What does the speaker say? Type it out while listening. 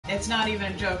It's not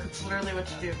even a joke. It's literally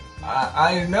what you do.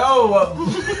 I know.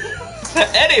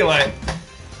 Anyway,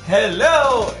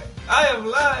 hello. I am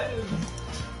live.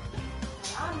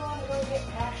 I'm going to go get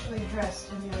actually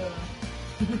dressed in your room.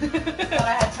 Thought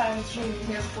I had time to stream you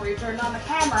here before you turned on the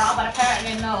camera, but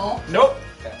apparently no. Nope.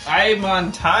 I'm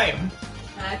on time.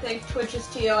 And I think Twitch's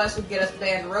TOS would get us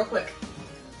banned real quick.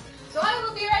 So I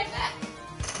will be right back.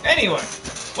 Anyway,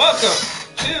 welcome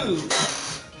to...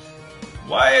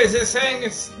 Why is it saying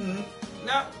it's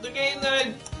not the game that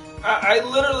I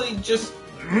literally just...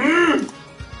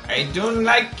 I don't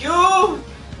like you!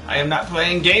 I am not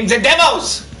playing games and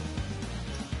demos!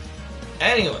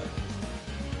 Anyway,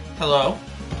 hello,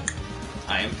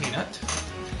 I am Peanut,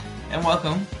 and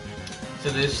welcome to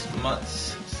this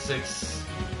month's 6...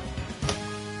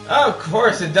 Of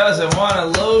course it doesn't want to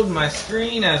load my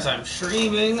screen as I'm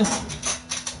streaming.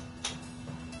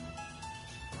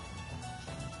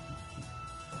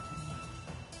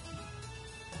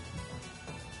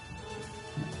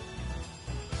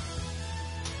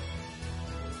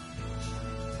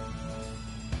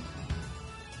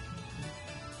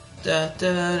 Da,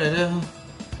 da, da, da.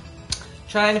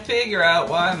 Trying to figure out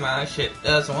why my shit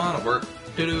doesn't want to work.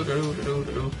 Do, do, do, do,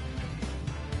 do, do.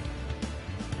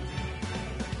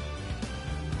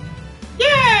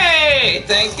 Yay!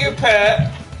 Thank you,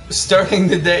 Pat. Starting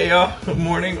the day off,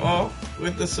 morning off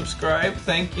with the subscribe.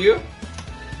 Thank you.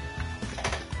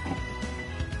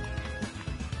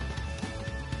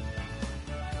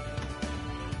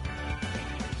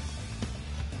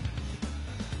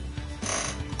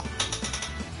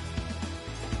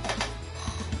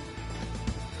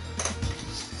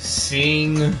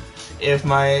 Seeing if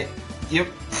my... Yep.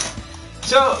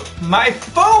 So, my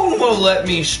phone will let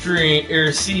me stream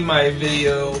or see my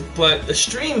video, but the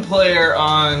stream player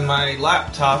on my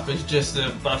laptop is just a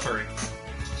buffering.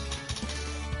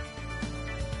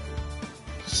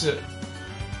 So,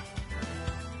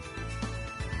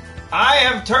 I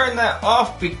have turned that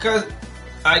off because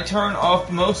I turn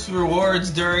off most rewards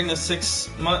during the 6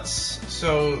 months,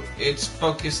 so it's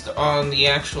focused on the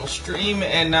actual stream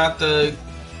and not the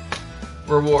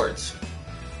rewards.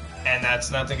 And that's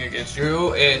nothing against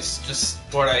you, it's just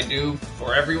what I do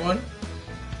for everyone,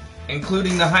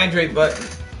 including the hydrate button.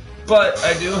 But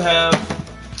I do have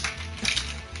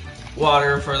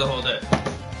water for the whole day.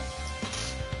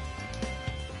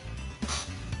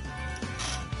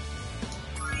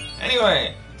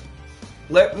 Anyway,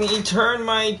 let me turn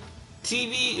my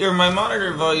TV or my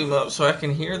monitor volume up so I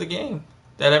can hear the game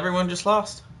that everyone just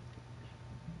lost.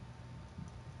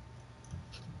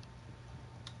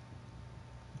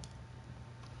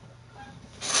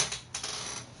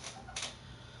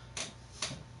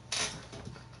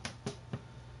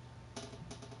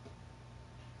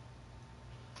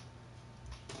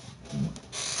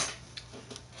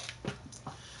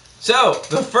 So,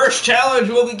 the first challenge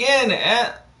will begin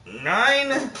at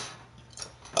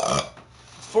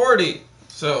 9:40.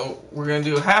 So, we're going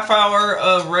to do a half hour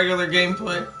of regular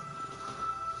gameplay.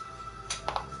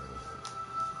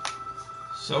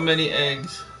 So many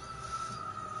eggs.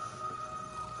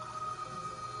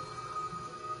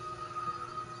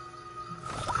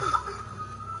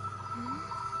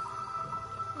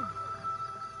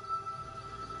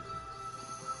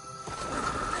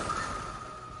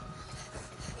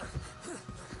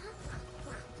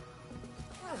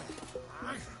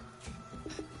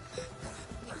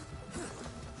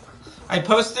 I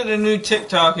posted a new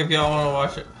TikTok if y'all want to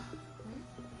watch it.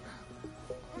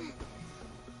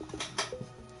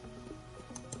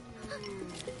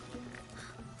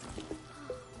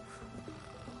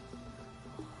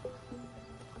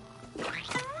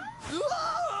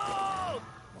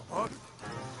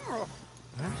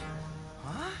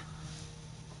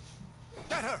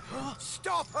 Get her!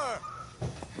 Stop her!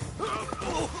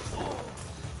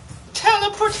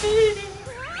 Teleporting!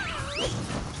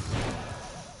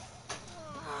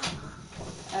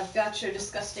 I've got your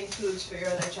disgusting foods for your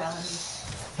other challenges.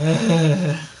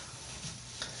 There's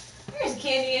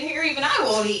candy in here even I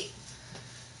won't eat.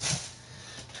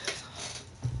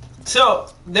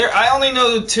 So, I only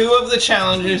know 2 of the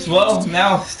challenges. Well,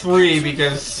 now 3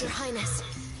 because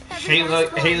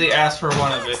Haley asked for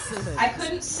one of it. I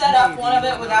couldn't set up one of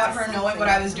it without her knowing what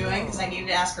I was doing because I needed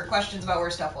to ask her questions about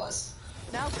where stuff was.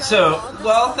 So,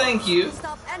 well, thank you.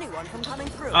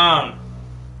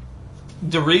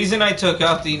 The reason I took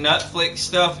out the Netflix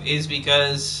stuff is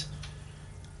because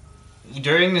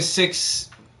during the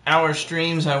 6-hour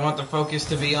streams, I want the focus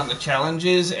to be on the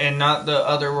challenges and not the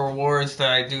other rewards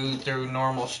that I do through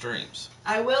normal streams.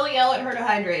 I will yell at her to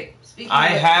hydrate. Speaking I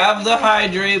of which, have the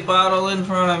hydrate bottle in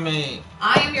front of me.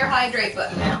 I am your hydrate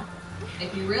button now.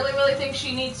 If you really, really think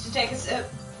she needs to take a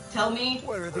sip, Tell me,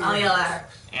 Where are the I'll yell at her.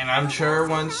 And I'm sure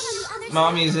once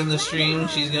Mommy's in the stream,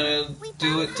 she's gonna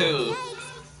do it too.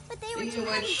 Speaking of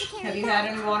which, have you had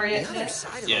any water yet the other today?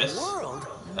 side of Yes. the world?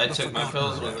 I The took my forgotten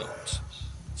pills with it. realms.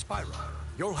 Spyro,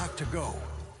 you'll have to go.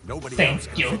 Nobody Thank else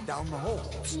can you. fit down the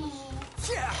holes.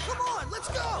 Yeah, come on, let's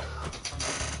go.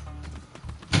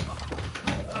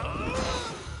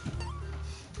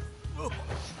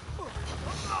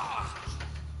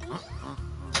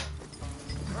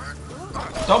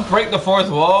 Don't break the fourth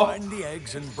wall. Find the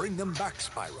eggs and bring them back,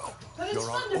 Spyro. But it's You're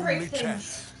our fun to break only things.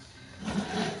 chance.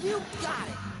 You got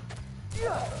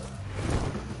it.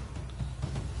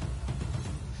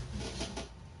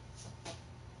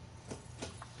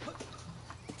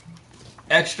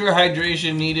 Extra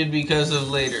hydration needed because of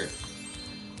later.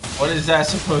 What is that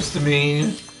supposed to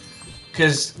mean?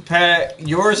 Because, Pat,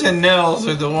 yours and Nell's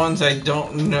are the ones I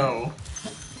don't know.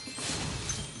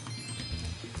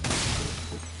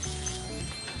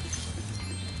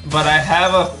 But I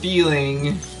have a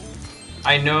feeling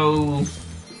I know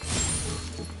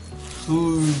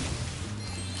who...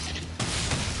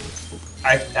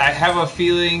 I have a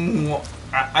feeling...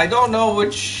 I don't know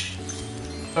which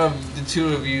of the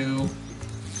two of you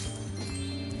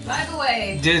By the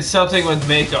way, did something with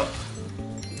makeup.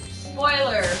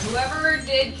 spoiler, whoever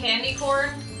did candy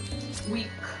corn, we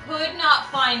could not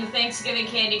find Thanksgiving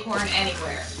candy corn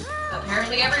anywhere.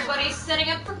 Apparently everybody's setting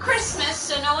up for Christmas,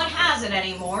 so no one has it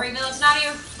anymore, even though it's not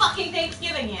even fucking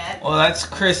Thanksgiving yet. Well, that's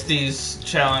Christy's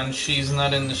challenge. She's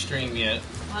not in the stream yet.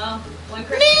 Well, when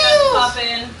Christy does pop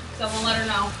in, someone let her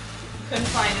know. Couldn't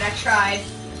find it, I tried.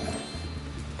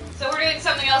 So we're doing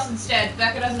something else instead.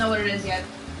 Becca doesn't know what it is yet.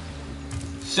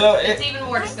 So It's even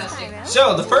more disgusting.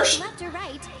 So, the first- Left or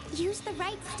right, use the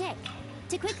right stick.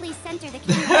 To quickly center the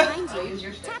camera behind I'll you, use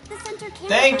your stick. tap the center camera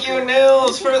Thank you, button.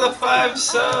 Nils, for the You can 5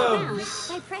 press it all around subs.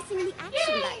 by pressing the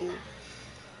action button.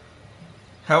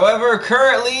 However,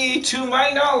 currently, to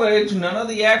my knowledge, none of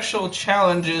the actual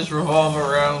challenges revolve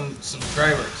around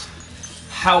subscribers.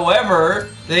 However,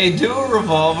 they do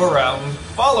revolve around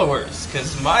followers,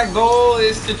 because my goal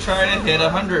is to try to hit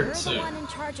 100 You're the soon. one in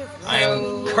charge of I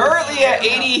am currently at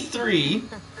 83.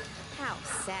 How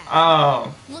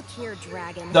sad. Look here,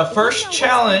 Dragon. The If first you know what's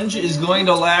challenge good is for going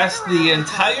you, to last the turn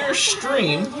entire around.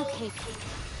 stream You can't-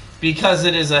 because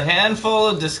it is a handful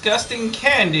of disgusting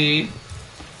candy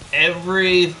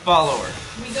every follower.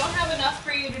 We don't have enough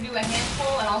for you to do a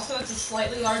handful, and also it's a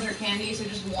slightly larger candy, so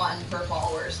just one per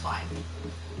follower is fine.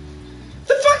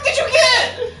 The fuck did you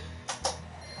get?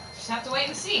 Just have to wait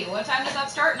and see. What time does that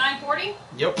start? 9:40?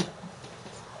 Yep.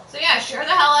 So yeah, share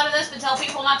the hell out of this, but tell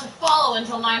people not to follow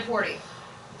until 9:40.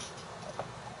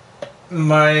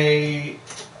 My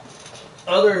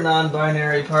other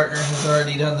non-binary partner has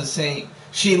already done the same.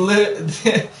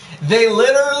 They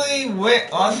literally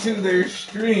went onto their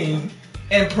stream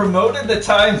and promoted the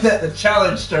time that the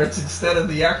challenge starts instead of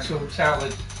the actual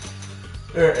challenge,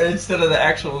 or instead of the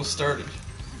actual starting.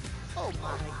 Oh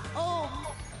my.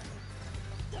 Oh.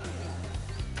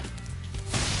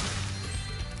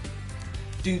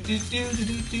 Do do do do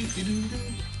do do do do.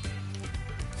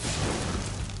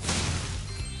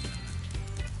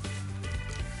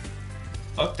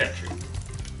 Fuck that tree.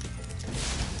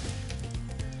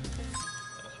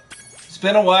 It's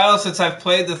been a while since I've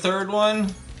played the third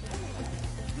one.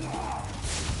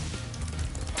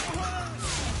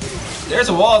 There's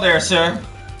a wall there, sir.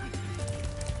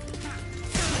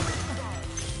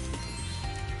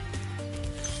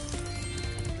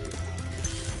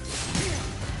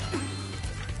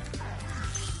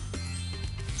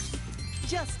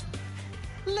 Just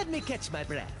let me catch my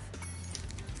breath.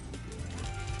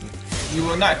 You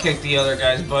will not kick the other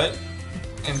guy's butt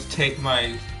and take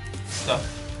my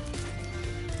stuff.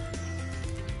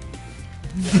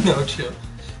 No chill.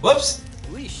 Whoops!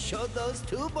 We showed those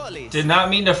two bullies. Did not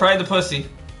mean to fry the pussy.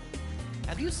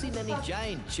 Have you seen any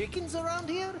giant chickens around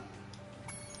here?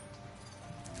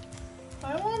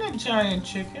 I want a giant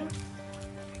chicken.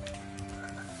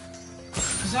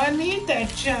 'Cause I need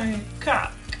that giant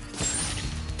cock.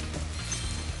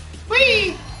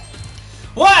 Whee!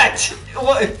 What?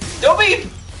 What? Don't be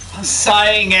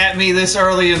sighing at me this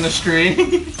early in the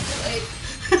stream.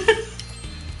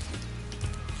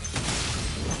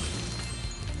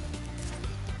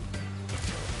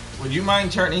 Would you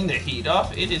mind turning the heat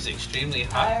off? It is extremely I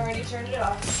hot. already turned it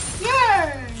off.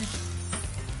 Yay!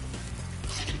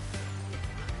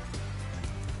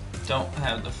 Don't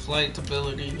have the flight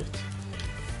ability.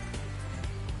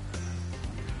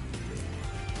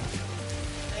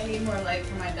 I need more light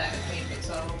for my diamond painting,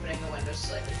 so I'm opening the windows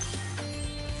slightly.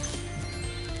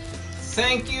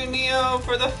 Thank you, Neo,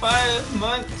 for the 5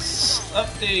 months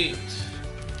update.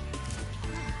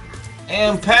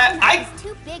 And Pat, I It's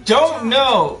too big to don't charge.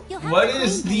 know You'll have what to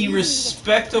is clean the them.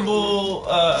 respectable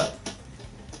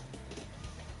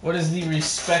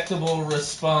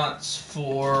response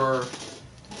for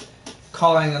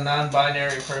calling a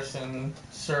non-binary person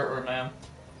sir or ma'am?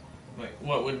 Like,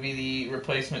 what would be the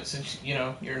replacement since, you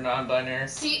know, you're non-binary?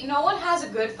 See, no one has a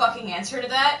good fucking answer to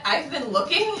that. I've been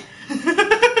looking.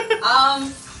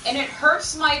 And it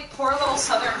hurts my poor little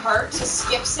southern heart to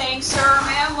skip saying sir or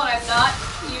ma'am when I'm not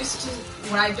used to,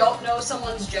 when I don't know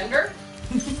someone's gender.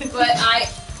 But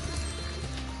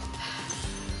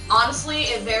honestly,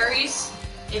 it varies.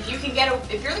 If you're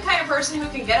the kind of person who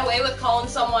can get away with calling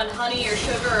someone honey or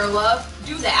sugar or love,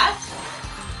 do that.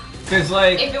 Because,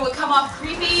 like... If it would come off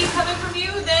creepy coming from you,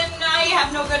 then I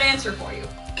have no good answer for you.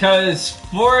 Because,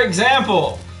 for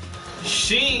example,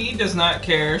 she does not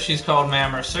care if she's called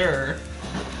ma'am or sir,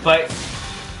 but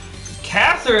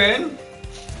Catherine...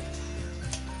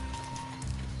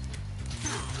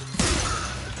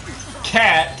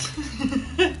 Cat...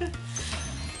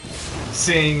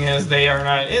 seeing as they are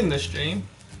not in the stream,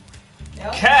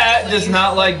 Yep. Cat does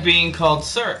not like being called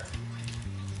sir.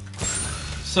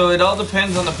 So it all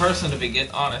depends on the person, to be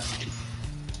honest.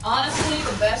 Honestly,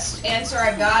 the best answer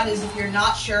I've got is if you're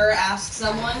not sure, ask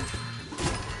someone.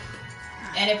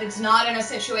 And if it's not in a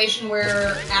situation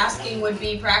where asking would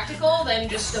be practical, then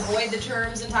just avoid the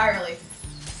terms entirely.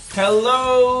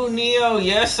 Hello, Neo.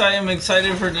 Yes, I am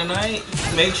excited for tonight.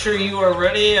 Make sure you are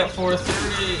ready at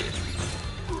 4:30.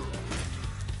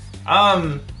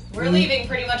 We're leaving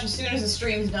pretty much as soon as the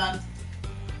stream's done.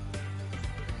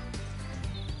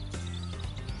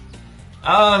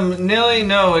 Nilly,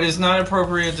 no, it is not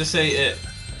appropriate to say it.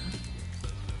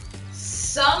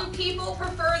 Some people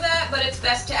prefer that, but it's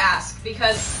best to ask,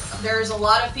 because there's a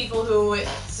lot of people who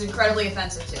it's incredibly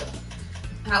offensive to.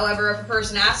 However, if a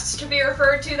person asks to be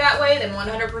referred to that way, then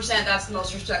 100% that's the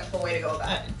most respectful way to go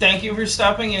about it. Thank you for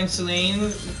stopping in,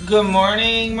 Celine. Good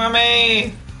morning,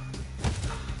 mommy.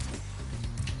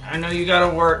 I know you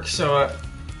gotta work, so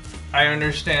I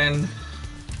understand.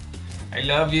 I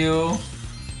love you.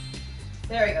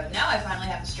 There we go. Now I finally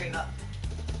have the stream up.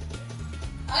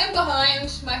 I'm behind.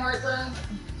 My heartburn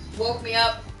woke me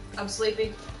up. I'm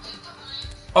sleepy.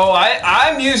 Oh,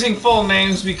 I'm using full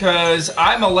names because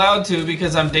I'm allowed to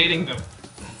because I'm dating them.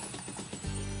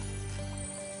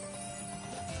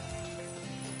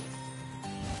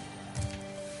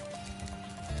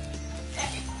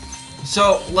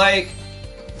 So, like,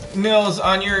 Nils,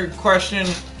 on your question,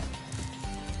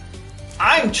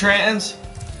 I'm trans.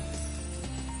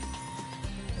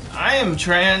 I am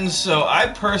trans, so I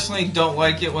personally don't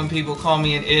like it when people call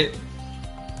me an it.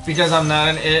 Because I'm not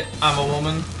an it, I'm a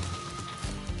woman.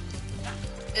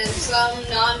 And some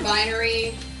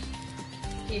non-binary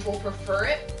people prefer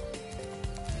it.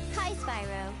 Hi,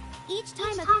 Spyro. Each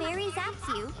time a fairy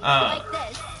zaps you, Ah. like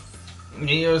this.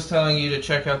 Neo's telling you to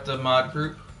check out the mod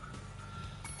group.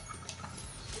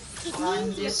 It On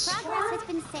means your Discord? progress has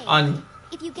been saved. On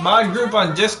If you get mod to group top,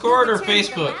 on Discord you'll or return to the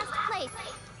Facebook? last place.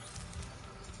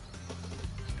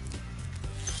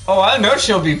 Oh, I know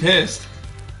she'll be pissed.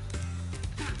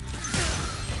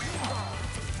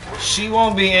 She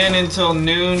won't be in until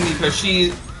noon because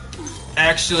she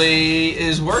actually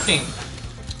is working.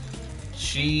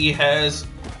 She has...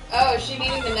 Oh, is she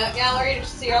needing the nut gallery to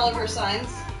see all of her signs?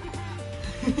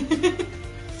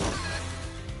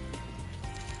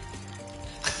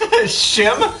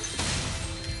 Shim?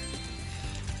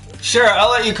 Sure,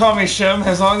 I'll let you call me Shim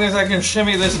as long as I can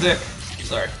shimmy this dick.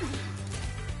 Sorry.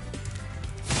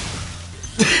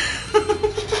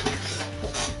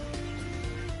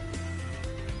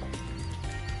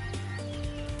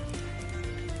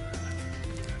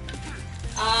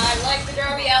 I like the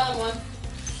Darby Allen one.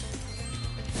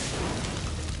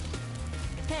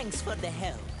 Thanks for the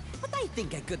help. But I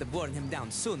think I could have worn him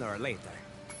down sooner or later.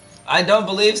 I don't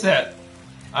believe that.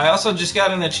 I also just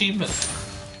got an achievement.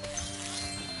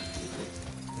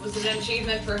 Was it an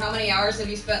achievement for how many hours have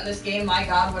you spent in this game? My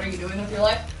god, what are you doing with your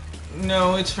life?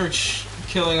 No, it's for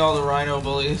killing all the rhino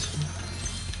bullies.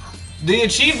 The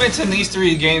achievements in these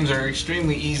 3 games are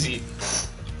extremely easy.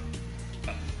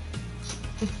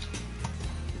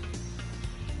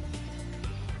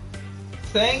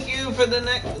 Thank you for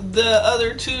the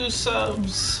other 2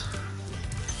 subs.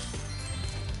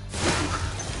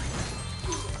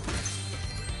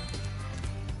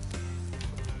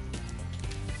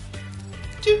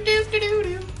 Doo doo doo doo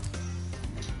doo.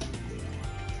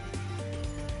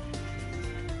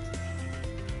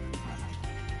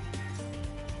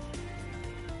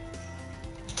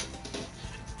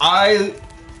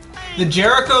 The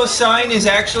Jericho sign is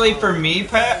actually for me,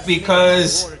 Pat,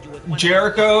 because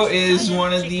Jericho is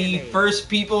one of the first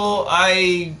people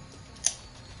I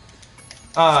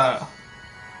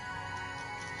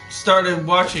started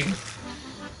watching.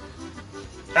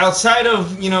 Outside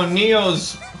of,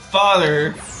 Neo's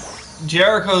father,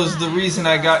 Jericho's the reason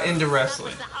I got into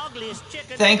wrestling.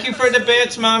 Thank you for the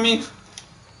bits, Mommy.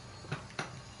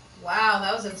 Wow,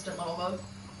 that was instant little mode.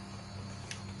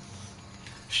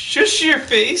 Shush your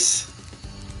face.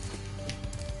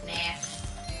 Nah.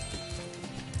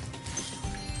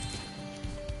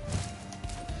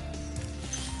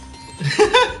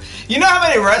 You know how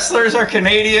many wrestlers are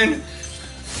Canadian?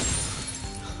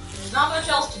 There's not much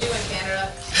else to do in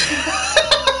Canada.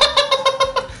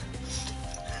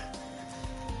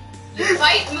 You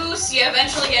fight moose, you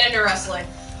eventually get into wrestling.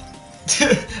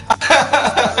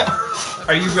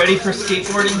 Are you ready for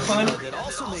skateboarding fun? It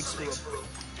also makes for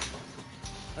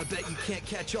I bet you can't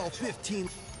catch all 15.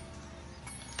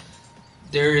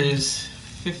 There is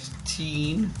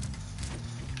 15.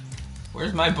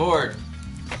 Where's my board?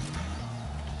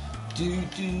 Do.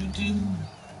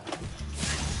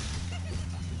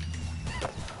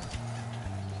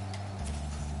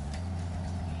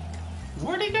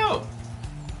 Where'd he go?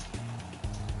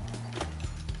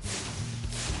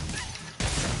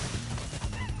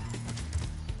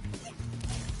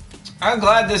 I'm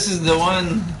glad this is the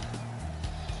one.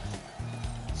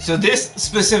 So this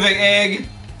specific egg,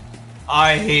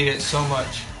 I hate it so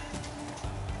much.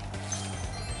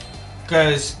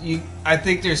 Because I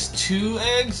think there's 2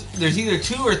 eggs. There's either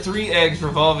 2 or 3 eggs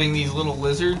revolving these little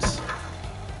lizards.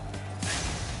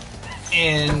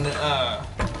 And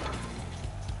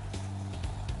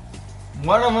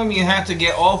one of them you have to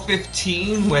get all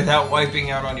 15 without wiping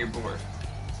out on your board.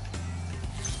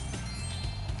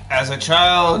 As a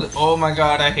child, oh my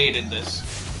god, I hated this.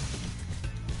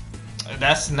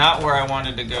 That's not where I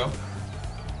wanted to go.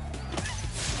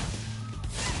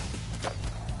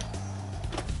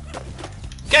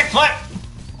 Kickflip!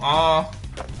 Aw.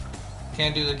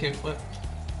 Can't do the kickflip.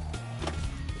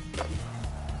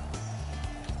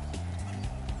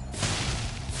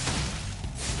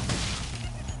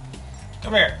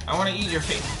 Come here, I want to eat your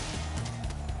face.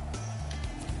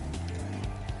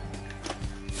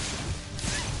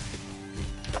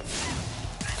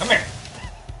 Come here.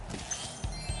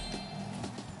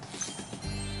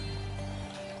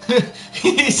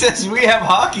 He says we have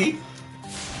hockey.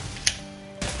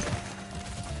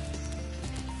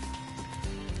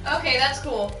 Okay, that's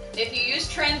cool. If you use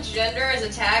transgender as a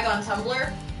tag on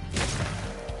Tumblr,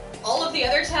 all of the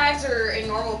other tags are in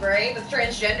normal gray, but the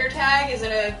transgender tag is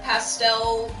in a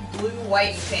pastel blue,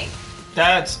 white, and pink.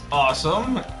 That's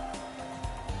awesome.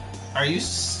 Are you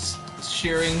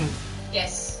sharing?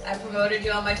 Yes, I promoted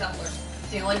you on my Tumblr.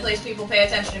 It's the only place people pay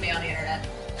attention to me on the internet.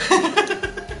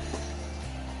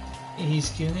 He's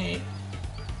cute.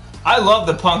 I love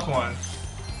the punk one.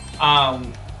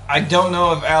 I don't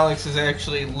know if Alex has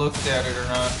actually looked at it or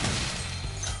not.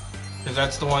 Because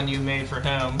that's the one you made for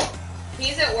him.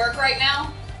 He's at work right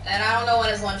now, and I don't know when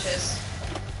his lunch is.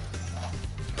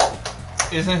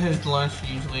 Isn't his lunch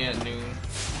usually at noon?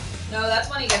 No, that's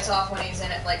when he gets off, when he's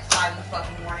in at like 5 in the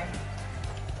fucking morning.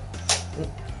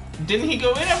 Didn't he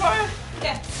go in at 5?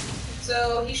 Yeah.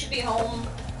 So he should be home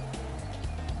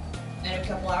in a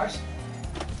couple hours.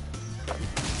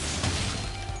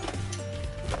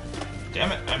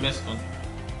 Damn it, I missed one.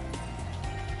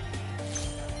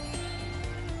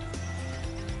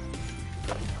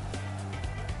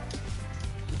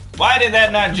 Why did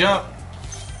that not jump?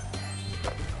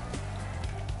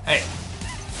 Hey.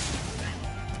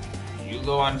 You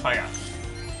go on fire.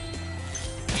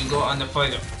 You go on the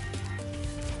fire.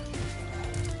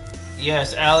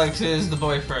 Yes, Alex is the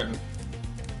boyfriend.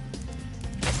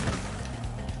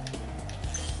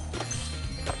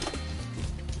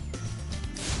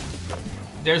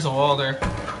 There's a wall there.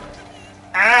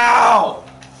 Ow!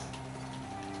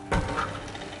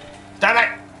 Damn it!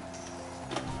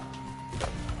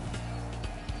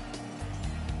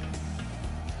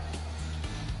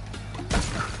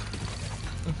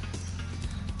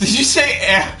 Did you say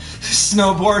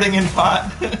snowboarding in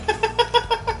pot?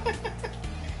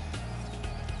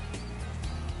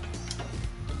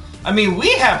 I mean,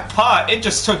 we have pot. It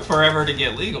just took forever to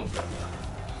get legal.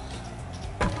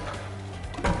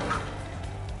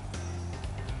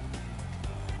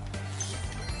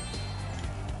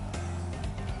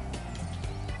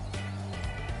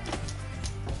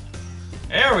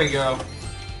 There we go.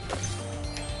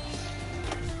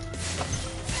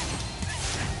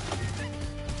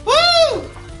 Woo!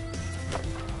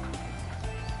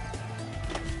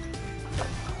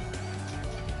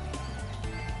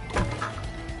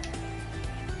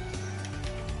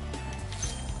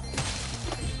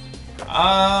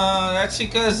 That's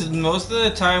because most of the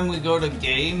time we go to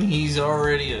game, he's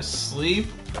already asleep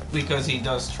because he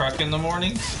does truck in the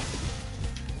mornings,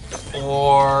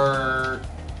 or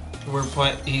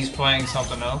he's playing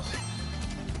something else.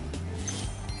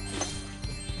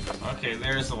 Okay,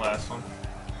 there's the last one.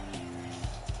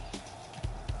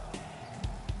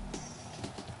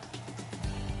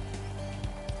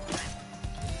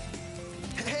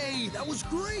 Hey, that was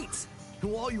great!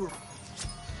 And while you were...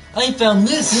 I found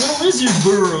this in a lizard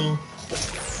burrow.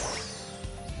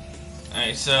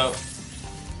 Alright, so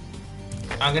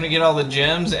I'm gonna get all the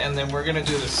gems and then we're gonna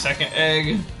do the second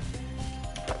egg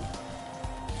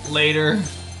later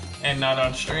and not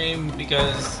on stream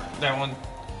because that one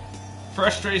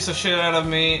frustrates the shit out of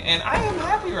me and I am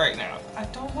happy right now. I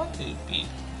don't want to be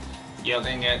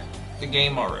yelling at the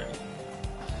game already.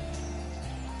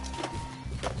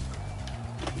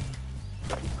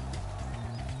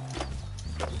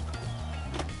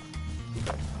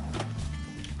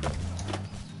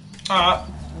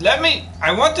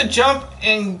 I want to jump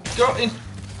and go in.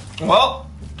 Well,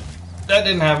 that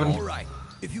didn't happen. All right.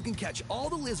 If you can catch all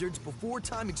the lizards before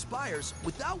time expires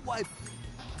without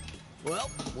well,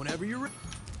 whenever you're ready.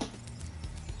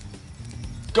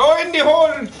 Go in the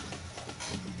hole!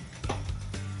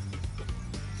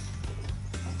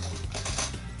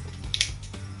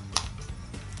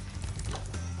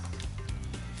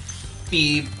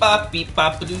 Beep bop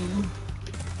doo.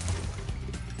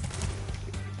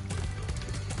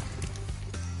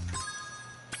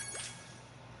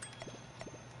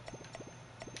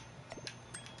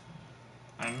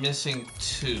 I'm missing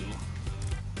 2.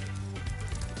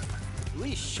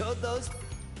 We showed those.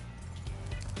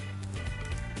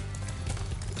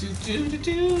 Do do do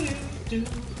do do.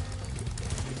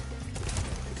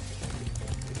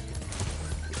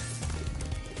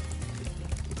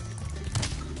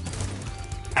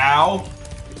 Ow!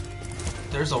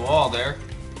 There's a wall there.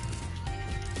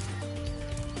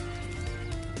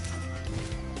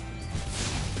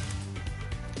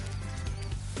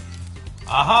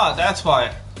 Aha, that's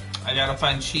why. I gotta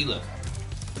find Sheila.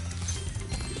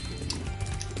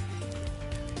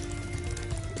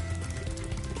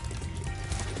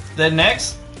 The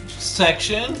next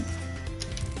section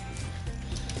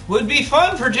would be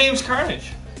fun for James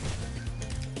Carnage.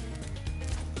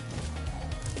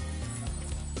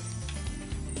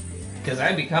 Because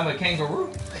I become a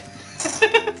kangaroo.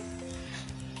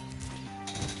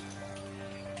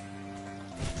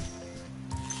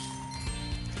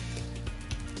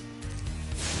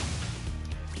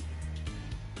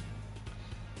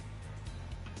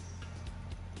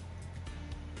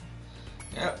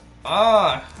 Yep.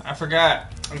 Ah, I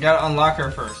forgot. I gotta unlock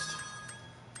her first.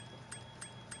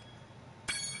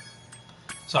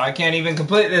 So I can't even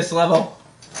complete this level.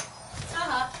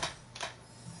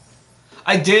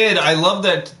 I did. I love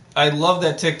that. I love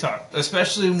that TikTok,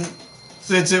 especially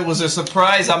since it was a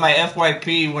surprise on my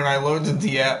FYP when I loaded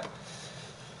the app.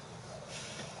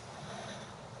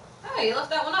 Oh, you left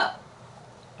that one up.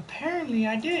 Apparently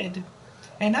I did,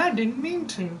 and I didn't mean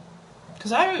to,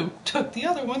 because I took the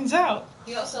other ones out.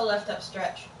 You also left up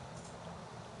Stretch.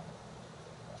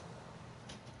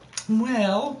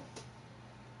 Well,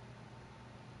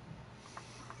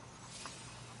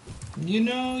 you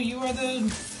know, you are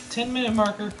the 10-minute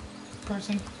marker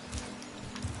person.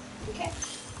 Okay.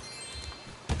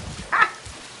 Ah!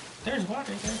 There's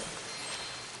water there.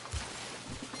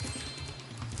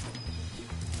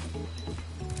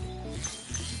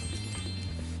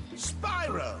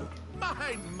 Spyro!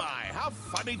 My, how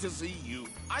funny to see you.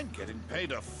 I'm getting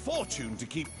paid a fortune to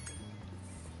keep...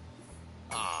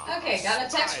 Ah, Okay, got a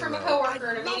text from a Spyro, coworker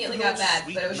and I immediately love got your mad,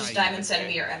 sweet but it was just Diamond sending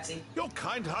me your Etsy. Your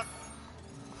kind heart...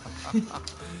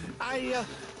 I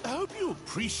hope you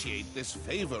appreciate this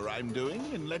favor I'm doing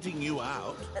in letting you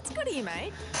out. That's good of you,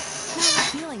 mate. No hard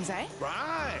feelings, eh?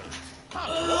 Right.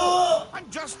 Oh, I'm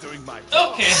just doing my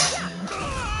job. Okay.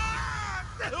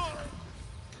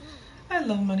 I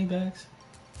love money bags.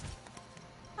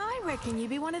 I reckon you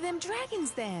be one of them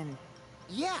dragons then.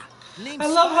 Yeah. Named I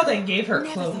love how Spyro. they gave her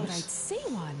Never thought I'd clothes. see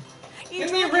one. In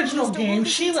the original game,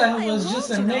 Sheila was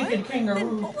just a naked Then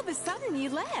kangaroo. all of a sudden you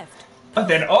left. But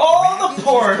then all the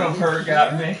porn of her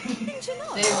got made. Didn't you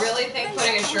know? They really think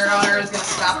putting a shirt on her is gonna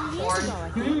stop her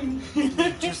porn?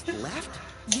 Just left?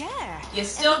 Yeah. You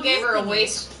still gave her a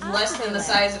waist less than the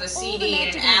size of a CD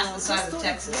and an ass the size of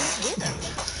Texas.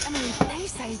 I mean, they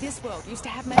say this world used to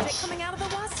have magic coming out of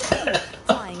the sea.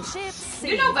 Flying ships.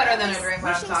 You know better than to seas, drink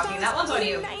when I'm wishing talking. That stars, one's on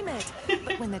you. Name it.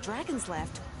 But when the dragons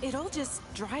left, it all just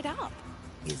dried up.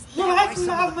 Is that why some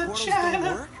of the Mama portals don't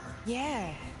China. work?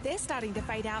 Yeah, they're starting to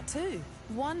fade out too.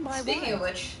 One by Speaking one. of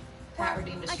which, Cat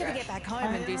redeemed a I gotta stretch. get back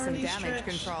home and do some already damage stretched.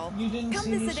 control. You didn't Come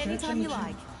see me visit stretch anytime you anything.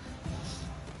 like.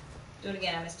 Do it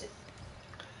again, I missed it.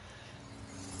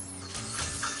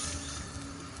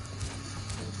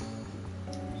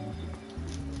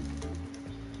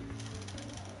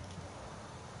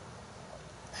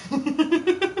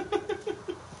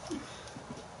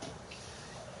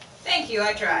 Thank you,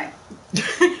 I try.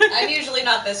 I'm usually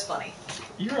not this funny.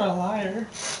 You're a liar.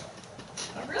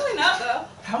 I'm really not, though.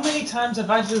 How many times have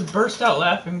I just burst out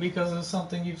laughing because of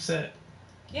something you've said?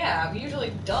 Yeah, I'm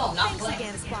usually dumb, not Thanks playing.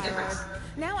 again, Spyro.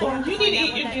 Now I Well, have to you find need to out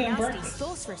eat what your that damn nasty breakfast.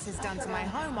 sorceress has done to my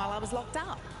home while I was locked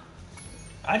up.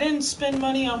 I didn't spend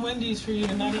money on Wendy's for you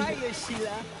to not eat it. Hiya,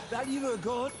 Sheila. That you were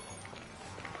good.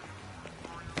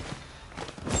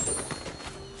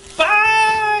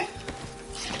 Bye!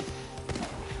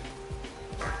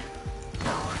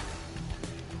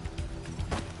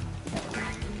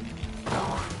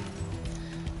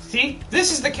 See?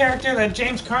 This is the character that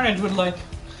James Carnage would like.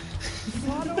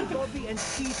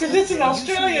 Because it's an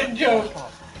Australian joke.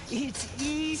 It's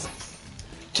easy. Or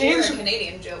James... a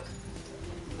Canadian joke.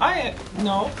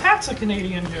 No, Pat's a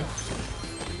Canadian joke.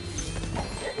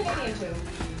 You're Canadian, too.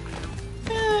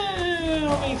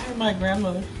 Only through my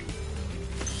grandmother.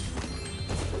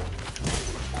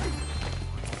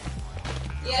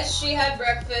 Yes, she had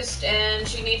breakfast, and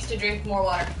she needs to drink more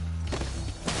water.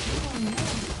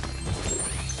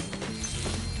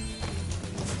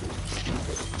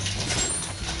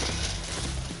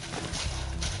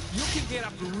 You can get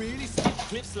up really steep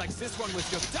cliffs like this one with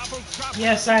your double drop.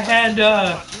 Yes, I had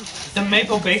the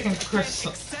maple bacon crisp,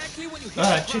 Exactly when you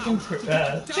hit chicken the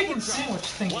ground. Double chicken drop. sandwich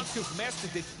thing. Once you've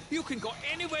mastered it, you can go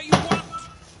anywhere you want.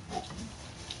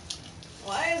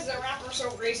 Why is the wrapper so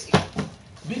greasy?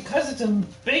 Because it's a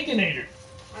baconator.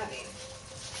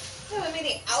 I mean,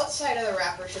 the outside of the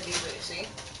wrapper should be greasy.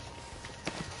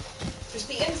 Just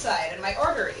the inside and my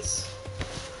arteries.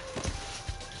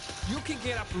 You can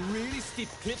get up really steep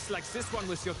cliffs like this one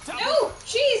with your double. No!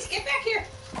 Cheese! Get back here!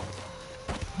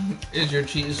 Is your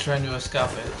cheese trying to escape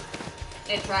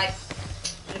it? It tried.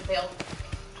 It failed.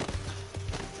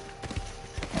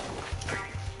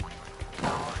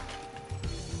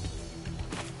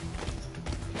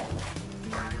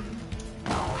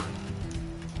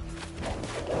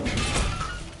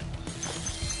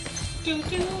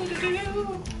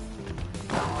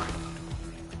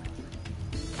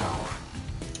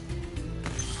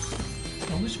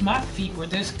 I wish my feet were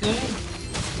this good.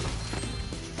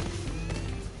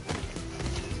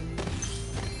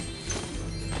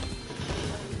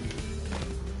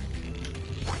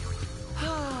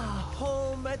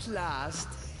 Home at last.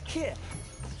 Here.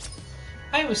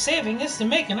 I was saving this to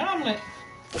make an omelet.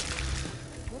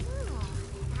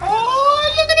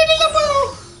 Oh, look at it in the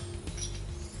bowl!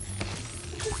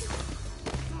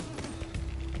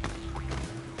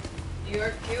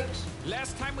 You're cute.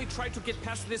 Last time we tried to get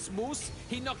past this moose,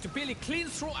 he knocked Billy clean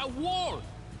through a wall.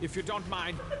 If you don't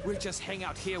mind, we'll just hang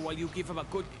out here while you give him a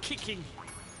good kicking.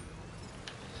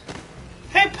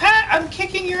 Hey, Pat, I'm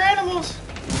kicking your animals.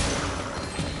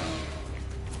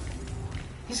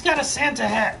 He's got a Santa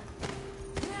hat.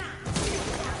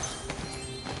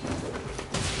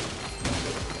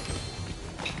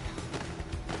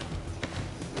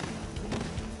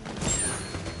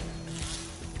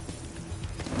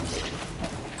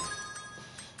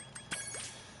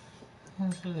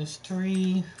 So there's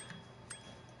 3.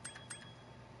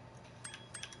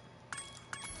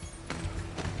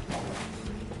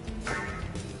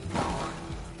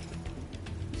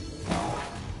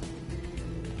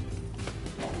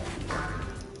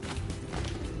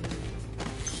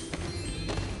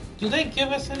 Do they give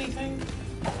us anything?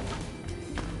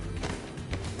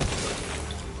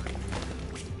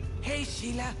 Hey,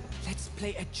 Sheila, let's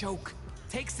play a joke.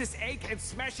 Take this egg and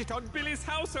smash it on Billy's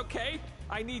house, okay?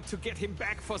 I need to get him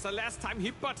back for the last time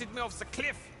he butted me off the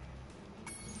cliff.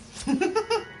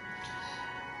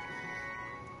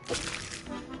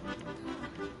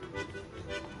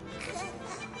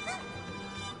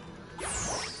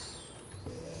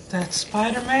 That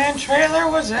Spider-Man trailer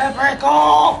was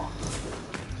epical!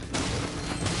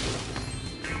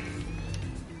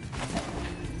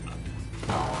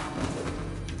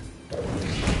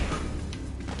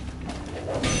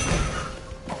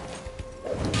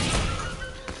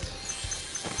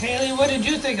 Haley, what did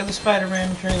you think of the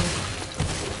Spider-Man trailer?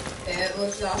 It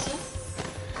looks awesome.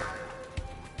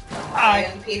 I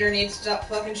And Peter needs to stop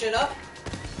fucking shit up.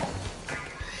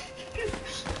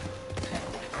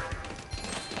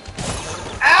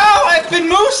 Ow! I've been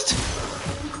moosed!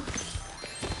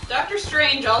 Doctor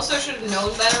Strange also should have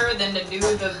known better than to do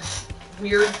the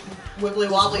weird wibbly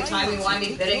wobbly timey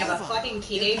wimey bidding of a fucking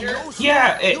teenager.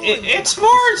 Yeah, it's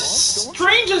more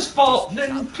Strange's fault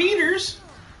than Peter's.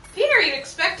 Peter you'd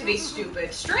expect to be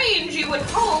stupid. Strange, you would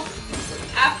hope,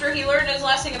 after he learned his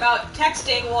lesson about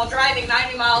texting while driving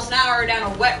 90 miles an hour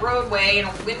down a wet roadway in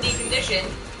a windy condition,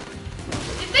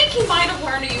 you'd think he might have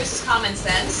learned to use his common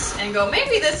sense and go,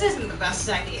 maybe this isn't the best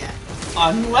idea.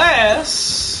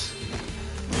 Unless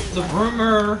the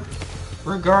rumor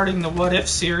regarding the What If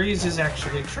series is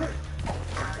actually true.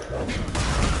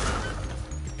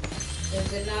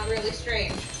 Is it not really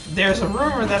strange? There's a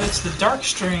rumor that it's the Dark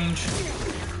Strange.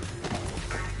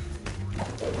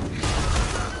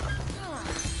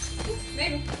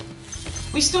 Maybe.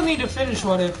 We still need to finish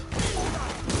What If.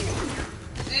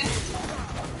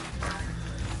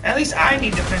 At least I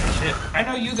need to finish it. I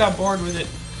know you got bored with it.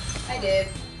 I did.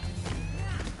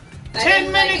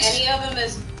 10 minutes! Like any of them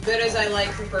as good as I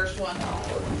liked the first one.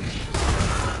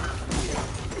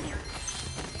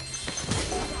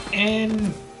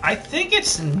 And I think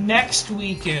it's next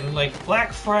weekend, like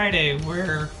Black Friday,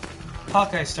 where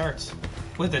Hawkeye starts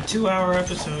with a 2-hour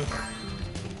episode.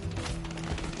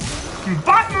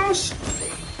 Buttons!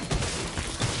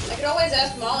 I could always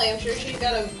ask Molly. I'm sure she's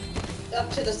got up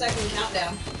to the second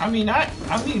countdown. I mean,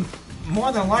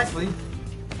 more than likely,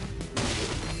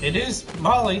 it is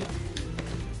Molly.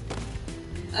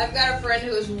 I've got a friend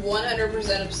who is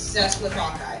 100% obsessed with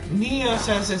Hawkeye. Neo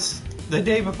says it's the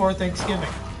day before Thanksgiving.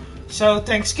 So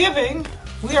Thanksgiving,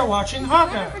 we are watching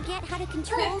Hawkeye. Never forget how to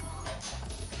control.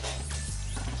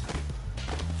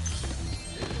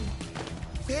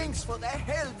 Thanks for the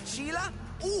help, Sheila.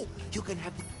 Oh, you can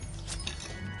have.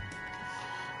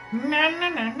 Na na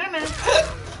na na na.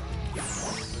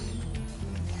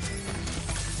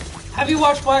 Have you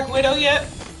watched Black Widow yet?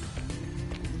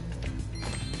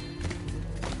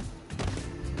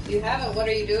 If you haven't, what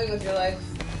are you doing with your life?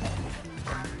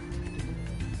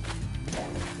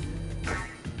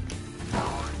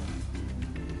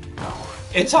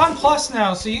 It's on Plus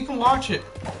now, so you can watch it.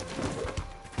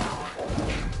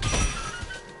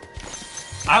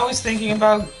 I was thinking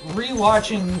about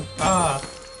rewatching,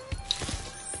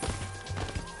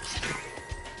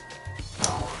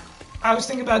 I was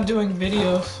thinking about doing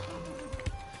videos.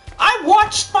 I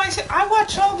watched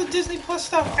all the Disney Plus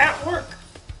stuff at work.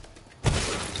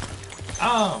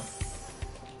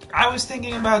 I was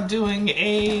thinking about doing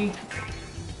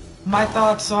my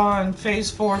thoughts on Phase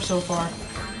 4 so far.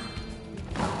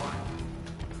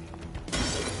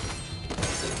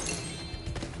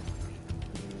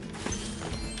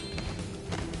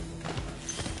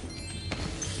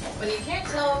 But you can't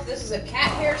tell if this is a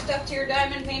cat hair stuck to your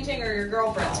diamond painting or your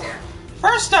girlfriend's hair.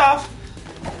 First off,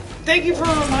 thank you for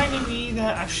reminding me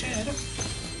that I should.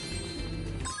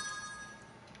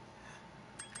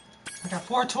 I got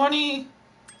 420.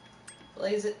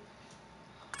 Blaze it.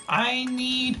 I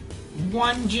need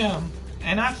 1 gem,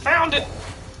 and I found it.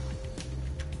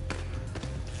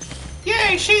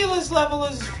 Yay, Sheila's level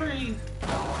is free.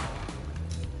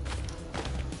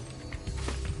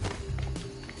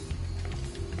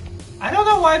 I don't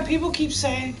know why people keep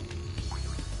saying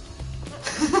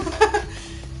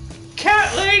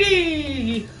Cat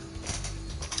Lady!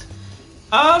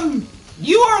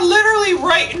 You are literally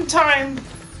right in time.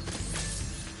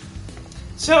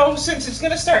 So, since it's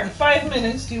gonna start in 5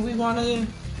 minutes, do we want to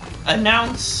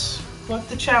announce what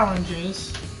the challenge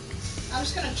is? I'm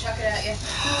just gonna chuck it at you.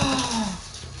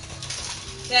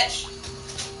 Catch.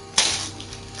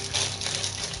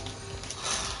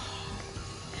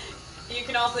 You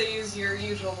can also use your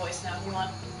usual voice now if you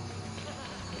want.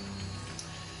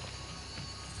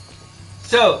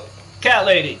 So, Cat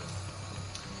Lady,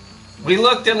 we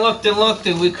looked and looked and looked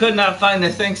and we could not find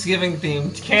the Thanksgiving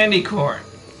themed candy corn.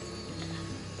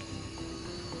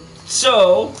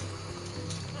 So,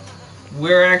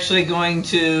 we're actually going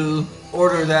to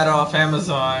order that off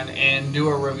Amazon and do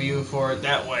a review for it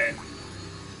that way.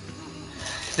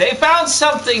 They found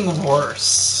something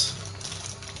worse.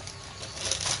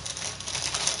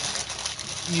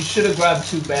 You should have grabbed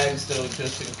 2 bags though,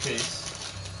 just in case.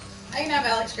 I can have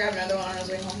Alex grab another one on his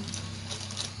way home.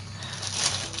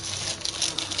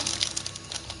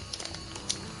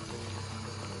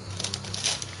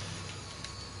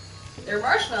 They're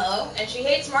marshmallow, and she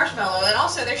hates marshmallow, and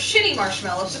also they're shitty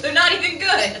marshmallow, so they're not even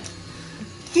good.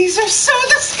 These are so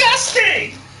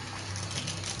disgusting!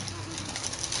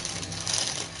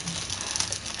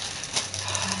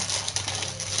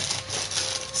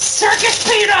 Circus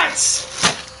peanuts!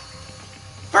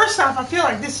 First off, I feel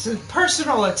like this is a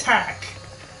personal attack.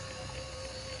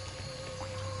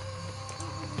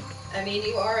 I mean,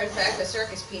 you are in fact a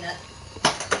circus peanut.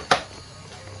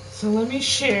 So let me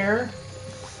share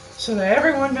so that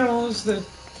everyone knows the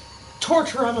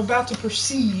torture I'm about to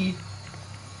proceed.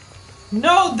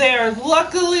 No, they're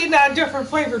luckily not different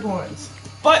flavored ones.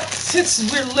 But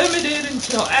since we're limited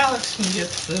until Alex can get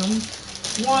them,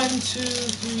 1, 2,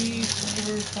 3,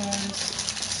 4, 5,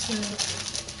 6,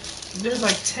 7. There's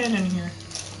like 10 in here.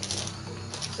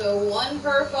 So 1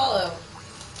 per follow.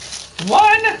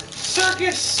 1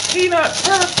 circus peanut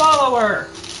per follower.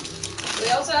 We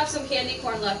also have some candy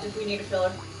corn left if we need a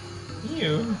filler.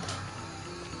 You.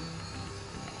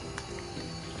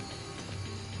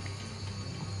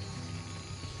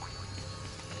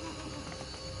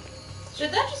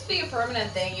 Should that just be a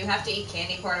permanent thing? You have to eat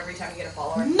candy corn every time you get a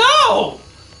follower? No!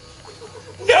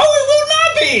 No, it will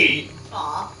not be!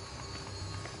 Aw.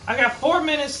 I got 4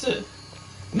 minutes to...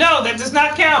 No, that does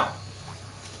not count!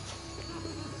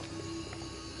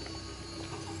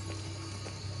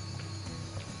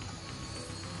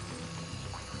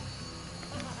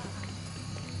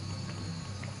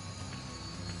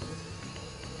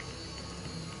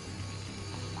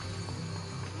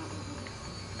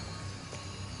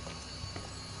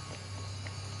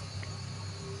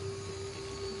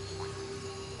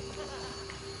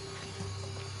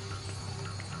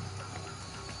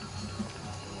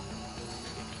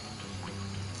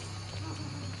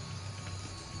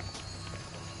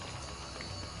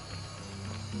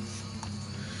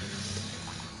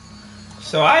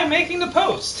 So I'm making the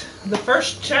post. The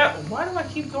first chat. Why do I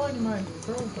keep going to my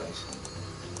girl place?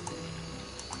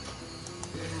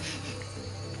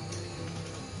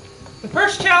 The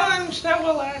first challenge that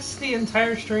will last the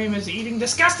entire stream is eating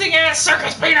disgusting ass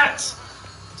circus peanuts.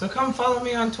 So come follow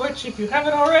me on Twitch if you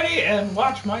haven't already and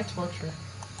watch my torture.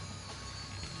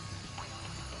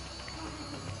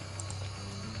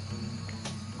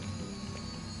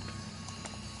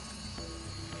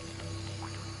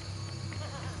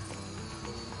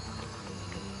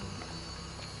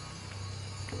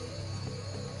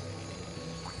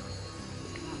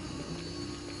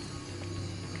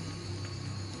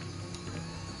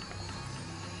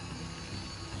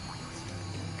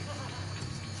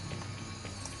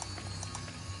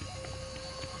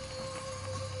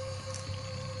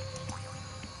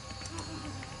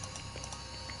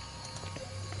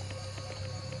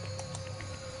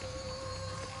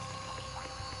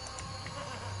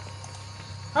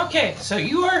 Okay, so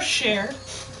you are shared.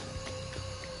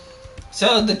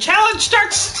 So the challenge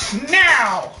starts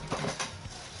now!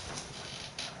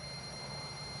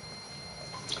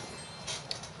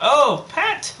 Oh,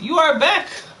 Pat, you are back!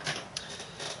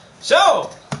 So,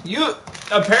 you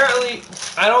apparently,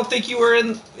 I don't think you were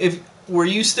in, were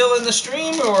you still in the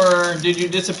stream or did you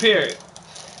disappear?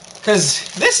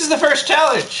 Because this is the first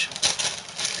challenge.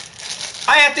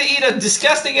 I have to eat a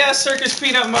disgusting ass circus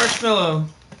peanut marshmallow.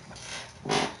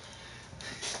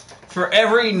 For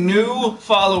every new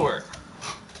follower.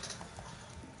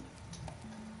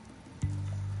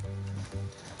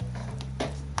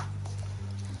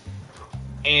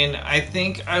 And I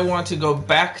think I want to go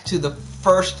back to the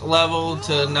first level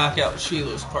to knock out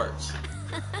Sheila's parts.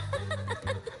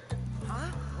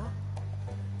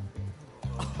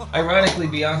 Ironically,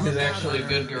 Bianca's actually a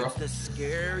good girl. The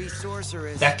scary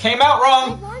sorceress. That came out I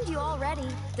wrong! warned you already.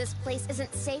 This place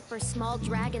isn't safe for small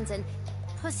dragons and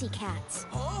pussycats.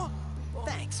 Oh,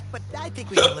 thanks, but I think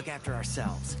we can look after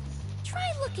ourselves.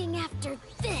 Try looking after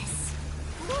this.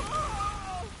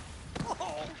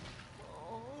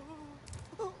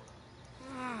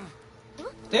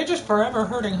 They're just forever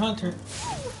hurting Hunter.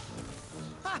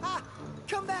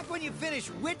 Come back when you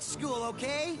finish witch school,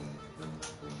 okay?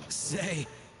 Say,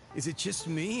 is it just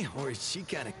me, or is she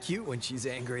kind of cute when she's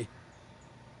angry?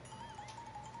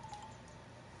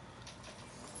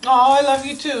 Oh, I love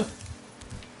you too.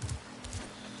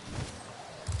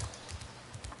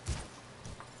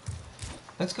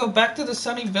 Let's go back to the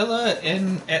Sunny Villa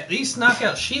and at least knock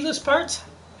out Sheila's parts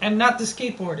and not the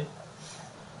skateboarding.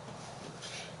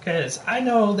 Because I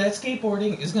know that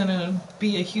skateboarding is going to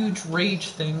be a huge rage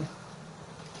thing.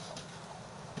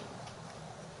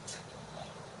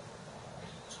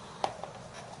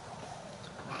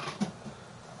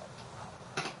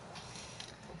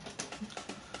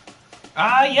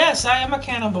 Ah, yes, I am a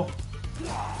cannibal.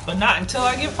 But not until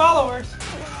I get followers.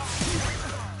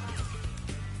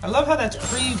 I love how that's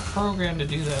pre-programmed to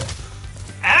do that.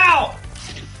 Ow!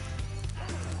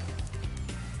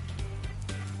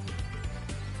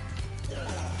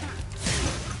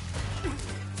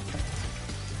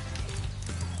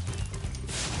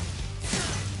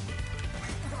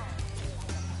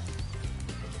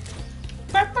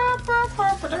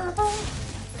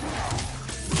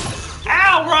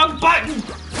 Ow, wrong button!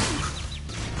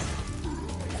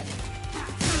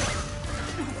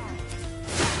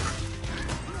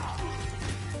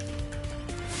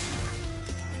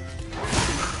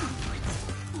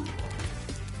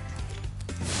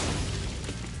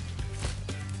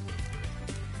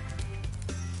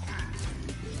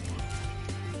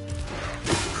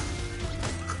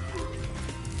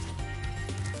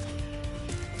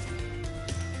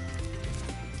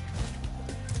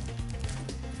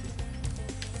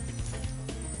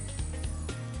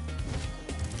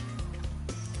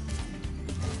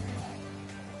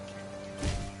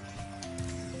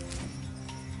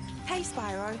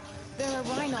 Sorry, Spyro. There are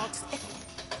Rhinox.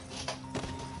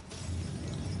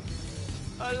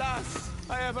 Alas,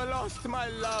 I have lost my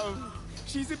love.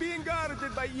 She's being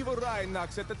guarded by evil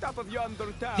Rhinox at the top of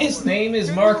yonder tower. His name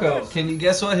is Marco. Can you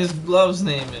guess what his love's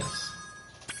name is?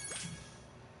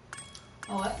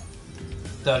 What?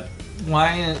 The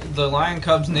lion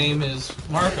cub's name is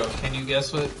Marco. Can you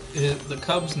guess what the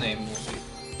cub's name will be?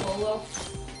 Lolo.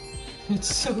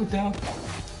 It's so dumb.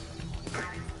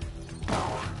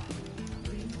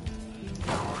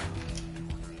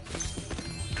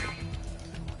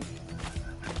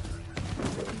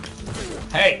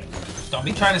 Hey, don't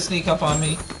be trying to sneak up on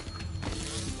me.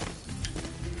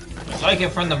 I like it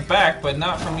from the back, but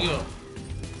not from you.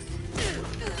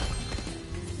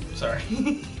 Sorry.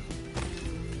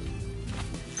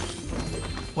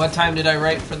 What time did I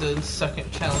write for the second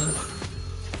challenge?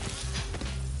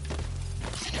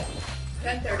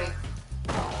 10:30.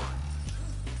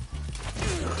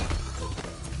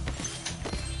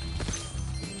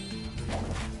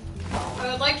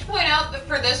 I would like to point out that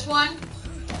for this one,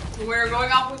 we're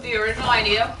going off with the original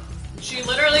idea. She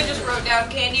literally just wrote down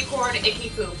candy corn, icky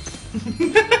poop.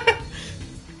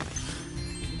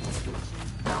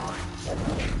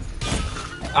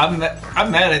 I'm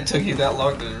mad it took you that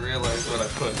long to realize what I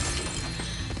put.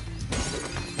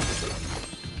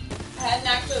 I hadn't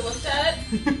actually looked at it.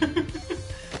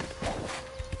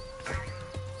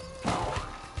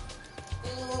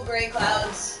 Ooh, gray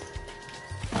clouds.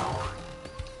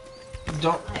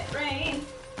 Don't Might rain.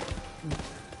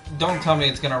 don't tell me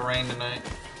it's gonna rain tonight.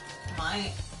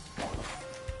 Might.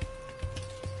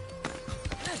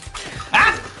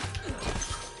 Ah!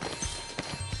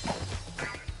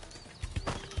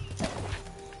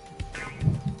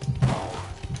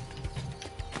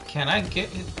 Can I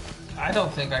get it? I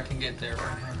don't think I can get there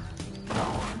right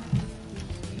now.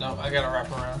 No, I gotta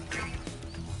wrap around.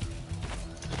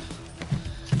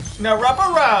 Now wrap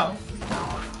around!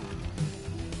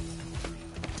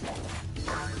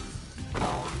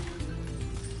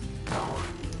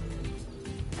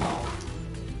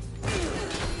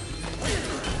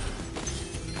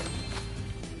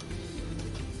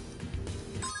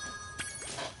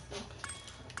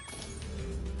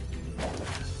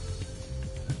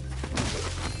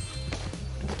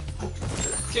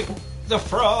 Kick the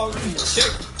frog, kick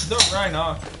the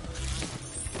rhino.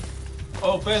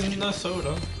 Open the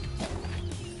soda.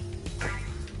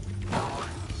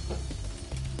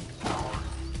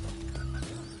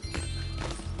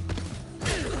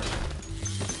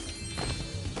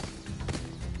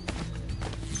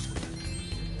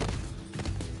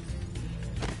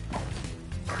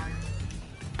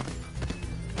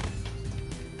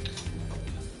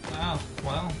 Wow,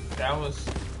 well, that was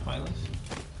pointless.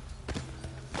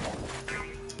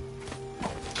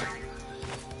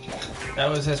 That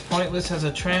was as pointless as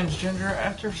a transgender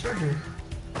after surgery.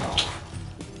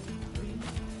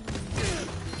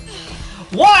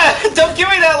 What? Don't give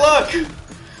me that look!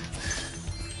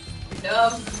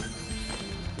 Dumb.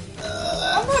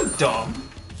 I'm not dumb.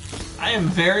 I am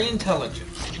very intelligent.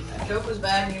 That joke was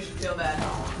bad and you should feel bad.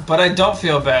 But I don't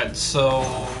feel bad,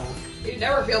 so... You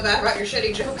never feel bad about your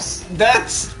shitty jokes.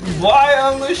 That's why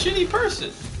I'm a shitty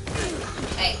person.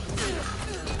 Hey,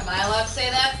 am I allowed to say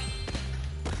that?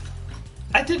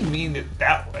 I didn't mean it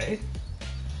that way.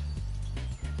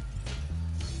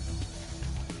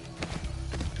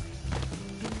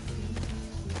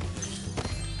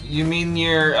 You mean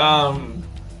your,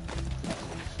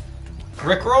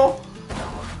 Rickroll?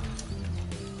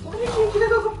 What did you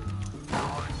do?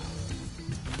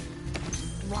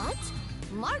 What?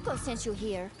 Marco sent you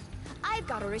here. I've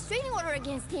got a restraining order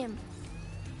against him.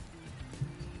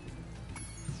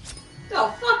 The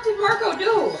fuck did Marco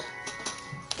do?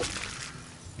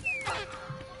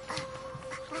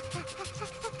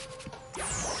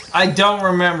 I don't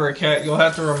remember, Kat. You'll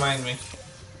have to remind me.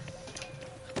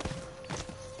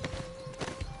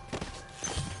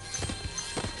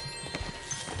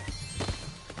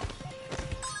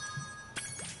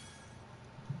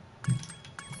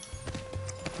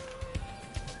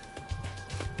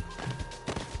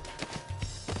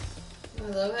 I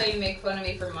love how you make fun of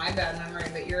me for my bad memory,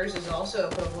 but yours is also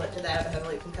equivalent to that of a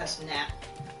heavily concussed gnat.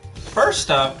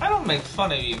 First up, I don't make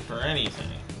fun of you for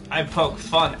anything. I poke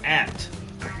fun at.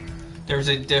 There's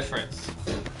a difference.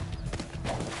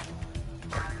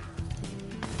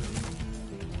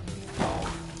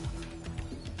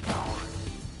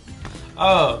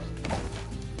 Oh,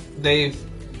 they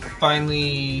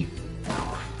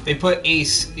put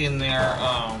Ace in their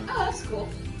Oh, that's cool.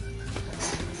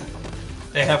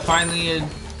 They have finally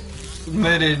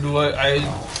admitted what I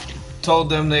told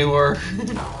them they were.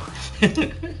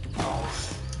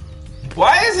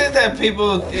 Why is it that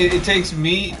people? It takes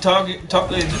me talking.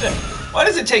 Why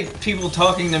does it take people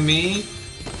talking to me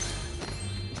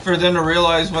for them to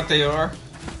realize what they are?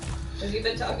 Because you've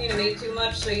been talking to me too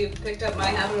much, so you've picked up my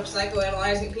habit of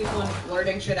psychoanalyzing people and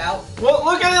blurting shit out. Well,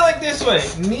 look at it like this way.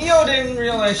 Neo didn't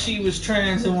realize she was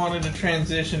trans and wanted to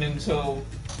transition until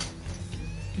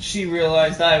she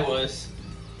realized I was.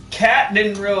 Kat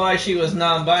didn't realize she was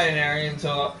non-binary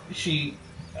until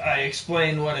I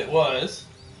explained what it was.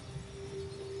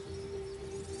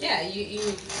 Yeah, you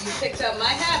picked up my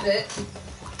habit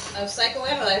of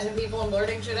psychoanalyzing people and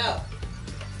blurting shit out.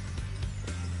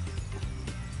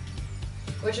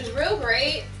 Which is real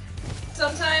great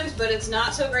sometimes, but it's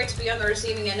not so great to be on the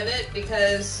receiving end of it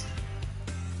because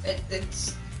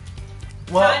it's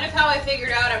kind of how I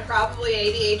figured out I'm probably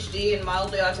ADHD and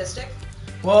mildly autistic.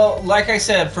 Well, like I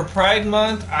said, for Pride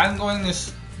Month,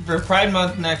 for Pride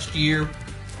Month next year,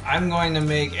 I'm going to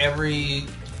make every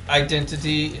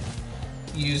identity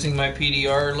using my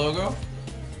PDR logo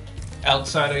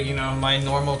outside of, my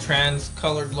normal trans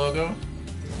colored logo.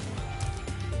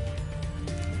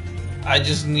 I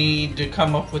just need to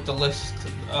come up with the list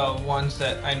of ones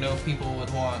that I know people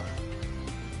would want.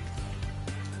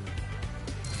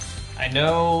 I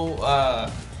know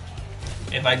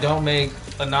if I don't make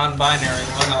a non-binary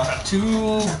one, I'll have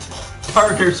two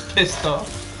partners pissed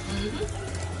off.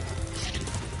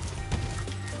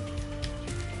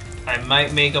 I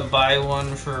might make a bi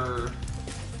one for...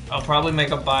 I'll probably make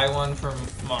a bi one for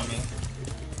mommy.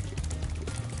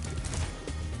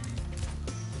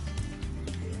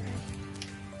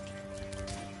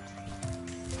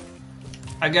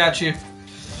 I got you.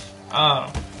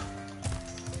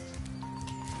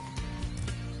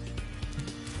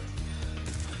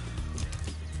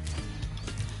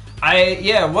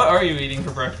 Yeah, what are you eating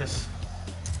for breakfast?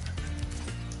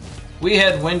 We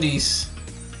had Wendy's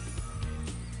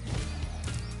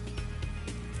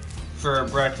for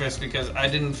breakfast because I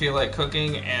didn't feel like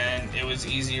cooking and it was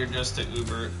easier just to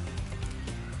Uber it.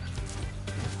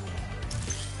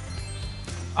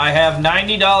 I have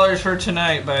 $90 for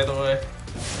tonight, by the way.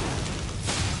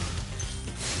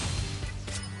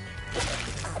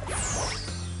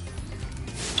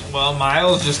 Well,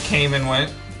 Miles just came and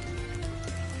went.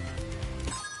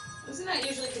 Isn't that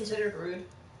usually considered rude?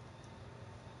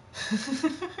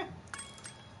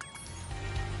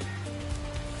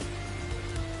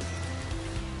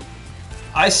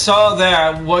 I saw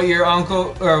that, what your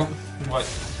uncle, or what?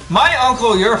 My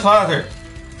uncle, your father.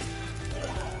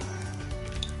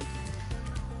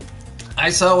 I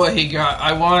saw what he got.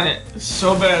 I want it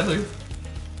so badly.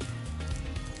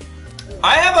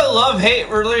 I have a love-hate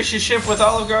relationship with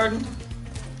Olive Garden.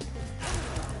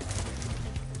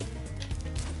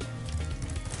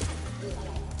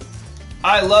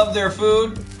 I love their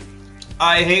food.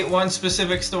 I hate one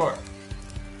specific store.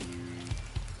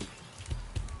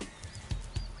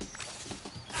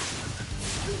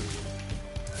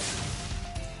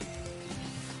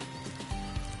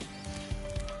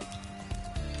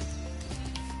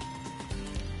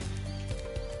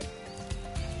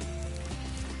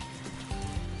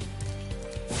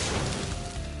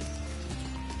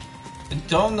 I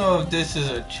don't know if this is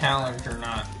a challenge or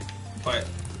not, but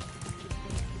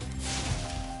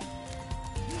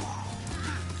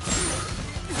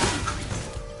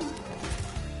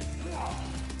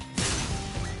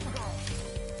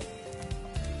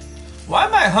why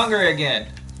am I hungry again?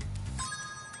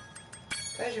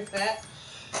 Because you're fat.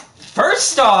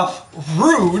 First off,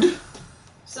 rude.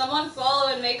 Someone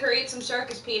follow and make her eat some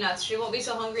circus peanuts. She won't be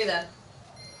so hungry then.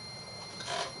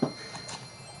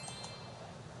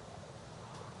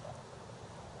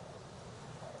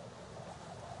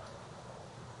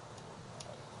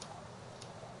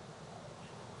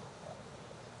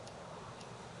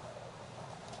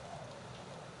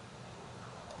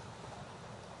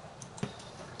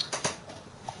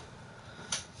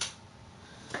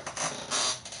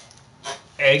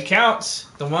 Egg counts.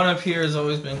 The one up here has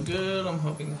always been good. I'm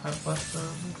hoping to have less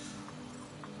of.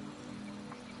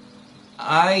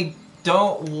 I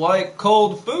don't like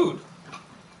cold food.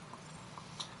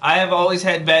 I have always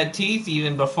had bad teeth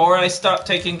even before I stopped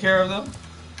taking care of them.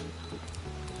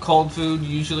 Cold food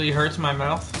usually hurts my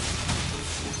mouth.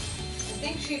 I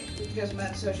think she just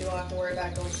meant so she won't have to worry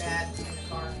about going bad in the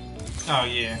car. Oh,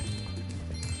 yeah.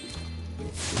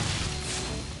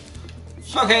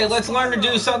 Okay, let's learn to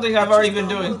do something I've already been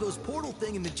doing. One of those portal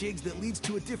thingamajigs that leads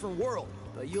to a different world,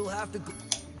 but you'll have to.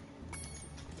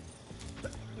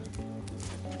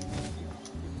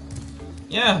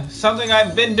 Yeah, something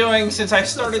I've been doing since I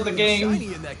started the game.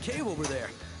 Shiny in that cave over there.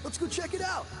 Let's go check it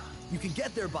out. You can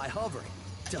get there by hovering.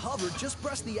 To hover, just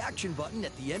press the action button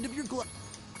at the end of your glove.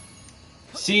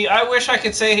 See, I wish I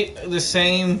could say the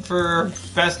same for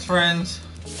best friends,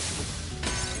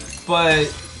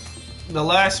 but the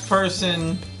last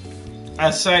person,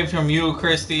 aside from you,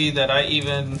 Christy, that I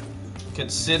even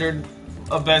considered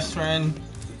a best friend,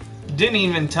 didn't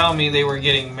even tell me they were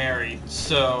getting married,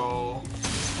 so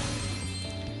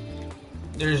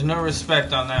there's no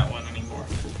respect on that one anymore.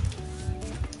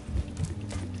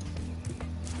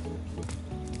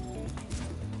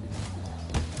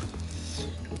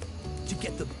 To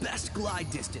get the best glide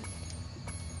distance.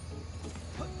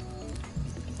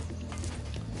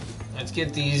 Let's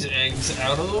get these eggs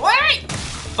out of the way!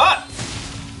 Fuck!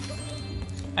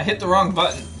 I hit the wrong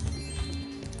button.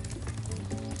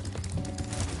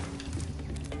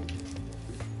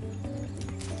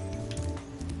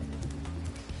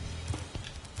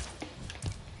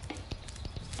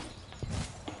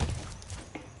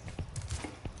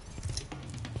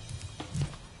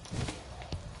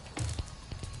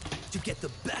 To get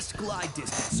the best glide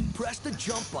distance, press the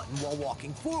jump button while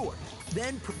walking forward.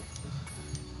 Then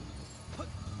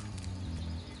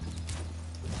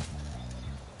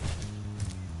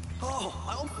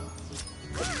oh,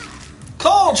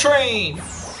 Coltrane!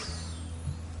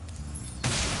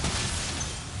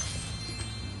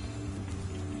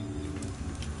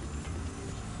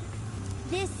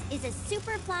 This is a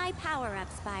Superfly power-up,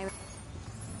 Spyro.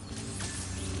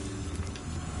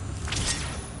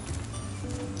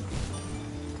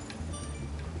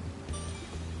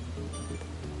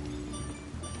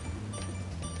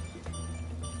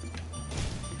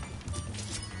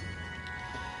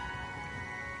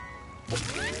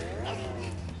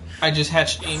 I just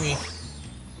hatched Amy.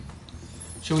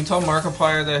 Should we tell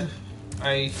Markiplier that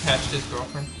I hatched his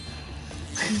girlfriend?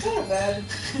 It's not bad.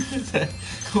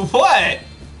 What?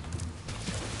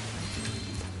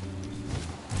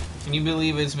 Can you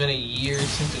believe it's been a year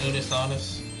since Una saw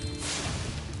us?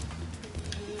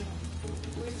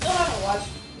 We still haven't watched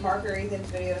Mark or Ethan's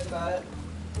videos about it.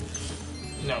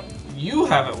 No, you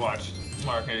haven't watched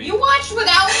Mark or You watched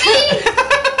without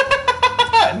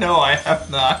me? No, I have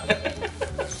not.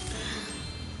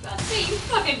 Say, you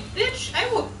fucking bitch!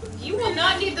 You will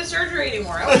not need the surgery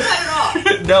anymore. I will cut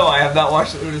it off. No, I have not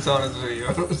watched Unasona's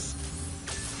videos.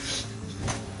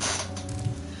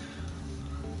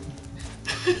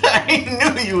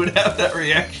 I knew you would have that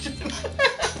reaction.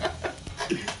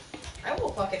 I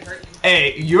will fucking hurt you.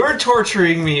 Hey, you're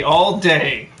torturing me all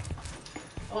day.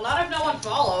 Well, not if no one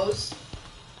follows.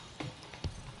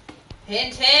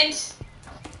 Hint, hint.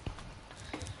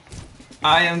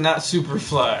 I am not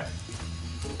Superfly.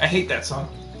 I hate that song.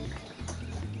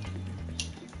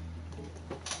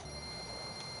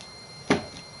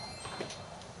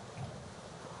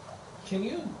 Can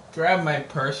you grab my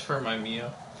purse for my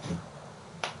meal?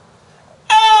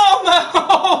 Oh no!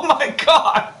 Oh my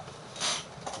god!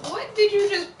 What did you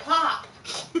just pop?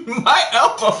 My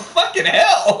elbow! Fucking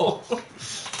hell!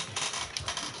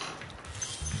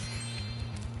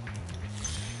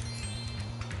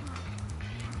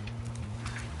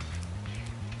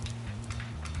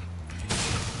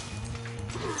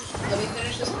 Let me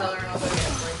finish this color and I'll go get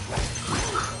a break.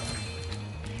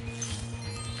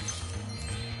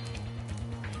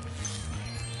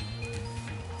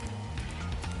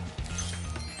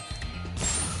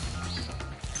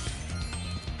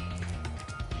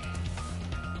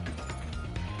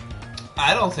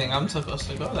 I don't think I'm supposed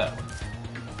to go that way.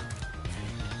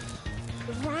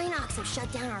 The Rhinox have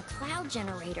shut down our cloud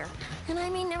generator, and I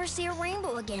may never see a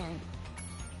rainbow again.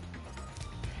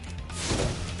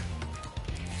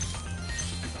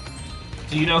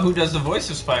 Do you know who does the voice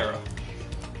of Spyro?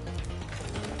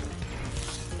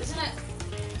 Isn't it?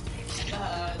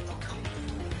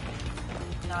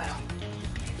 No, I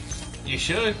don't. You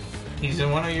should. He's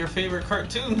in one of your favorite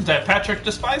cartoons that Patrick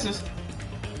despises.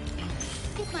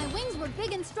 If my wings were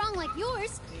big and strong like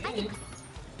yours, I could...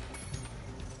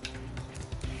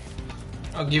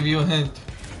 I'll give you a hint.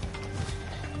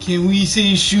 Can we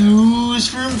say shoes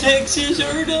from Texas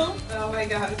or no? Oh my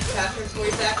god, it's Patrick's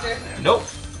voice actor. Nope.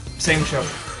 Same show.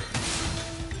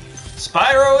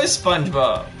 Spyro is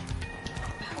SpongeBob.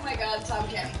 Oh my god, Tom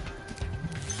Kenny.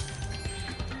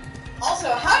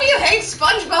 Also, how do you hate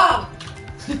SpongeBob?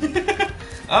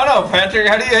 I don't know, Patrick.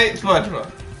 How do you hate SpongeBob?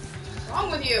 What's wrong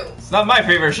with you? It's not my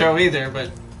favorite show either, but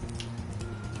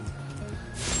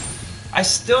I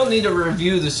still need to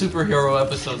review the superhero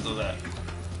episodes of that.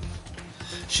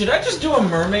 Should I just do a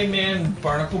Mermaid Man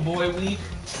Barnacle Boy week?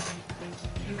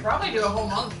 You could probably do a whole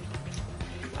month.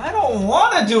 I don't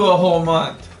want to do a whole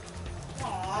month.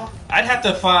 Aww. I'd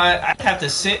have to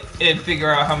sit and figure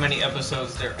out how many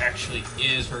episodes there actually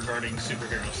is regarding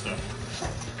superhero stuff.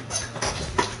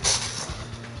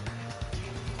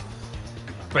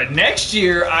 But next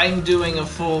year, I'm doing a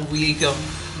full week of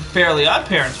Fairly Odd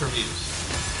Parents reviews.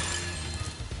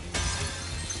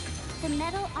 The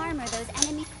metal armor those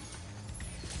enemies.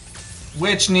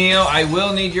 Which, Neil, I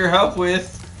will need your help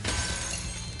with.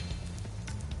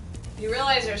 You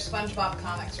realize there's SpongeBob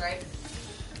comics, right?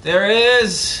 There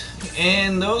is,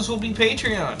 and those will be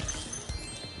Patreon.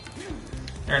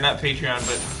 Or not Patreon,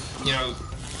 but, you know,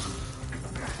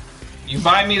 you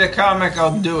buy me the comic,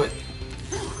 I'll do it.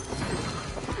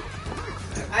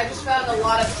 I just found a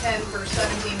lot of 10 for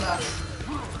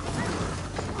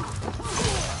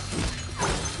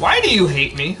 $17. Why do you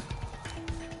hate me?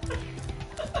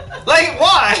 Like,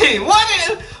 why?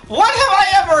 What have I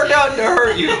ever done to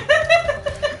hurt you?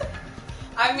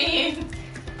 I mean,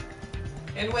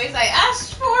 in ways I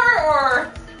asked for,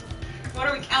 or what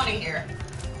are we counting here?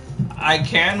 I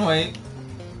can wait.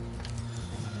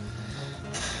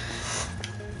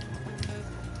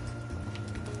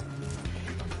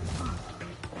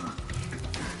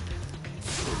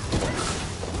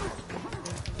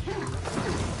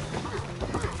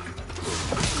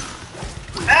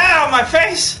 Ow, my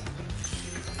face!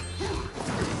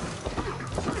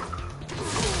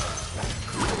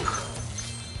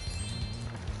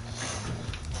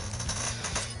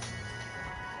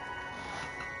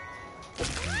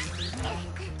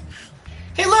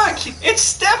 Hey, look! It's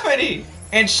Stephanie!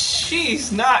 And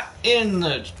she's not in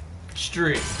the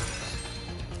street.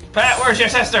 Pat, where's your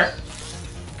sister?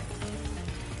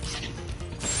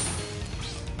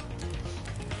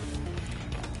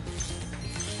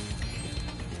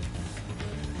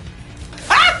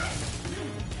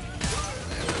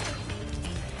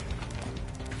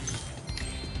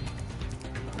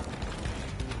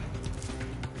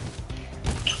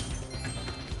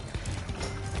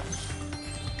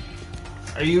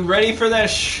 Are you ready for that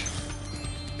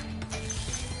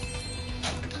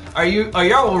Are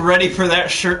y'all ready for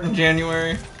that shirt in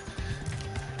January?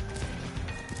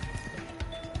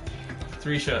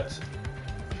 3 shots.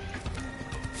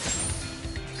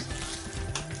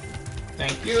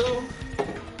 Thank you.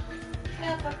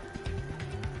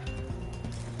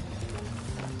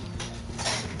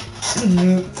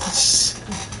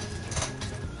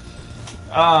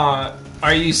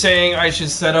 Are you saying I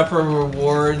should set up a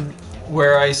reward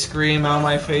where I scream out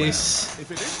my face?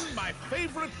 If it isn't my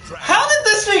favorite track. How did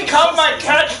this become my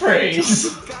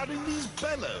catchphrase? Regarding these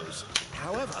bellows.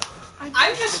 However,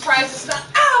 I'm just surprised it's not.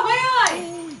 Ow, my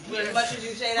eye! As much as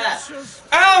you say that.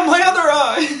 Ow, my other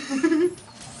eye!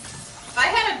 If I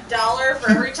had $1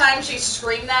 for every time she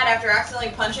screamed that after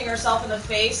accidentally punching herself in the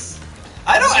face,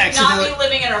 I don't she'd not accidentally. be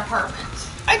living in an apartment.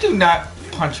 I do not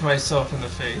punch myself in the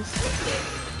face.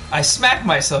 I smack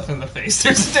myself in the face.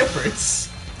 There's a difference.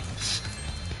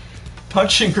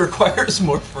 Punching requires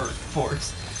more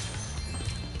force.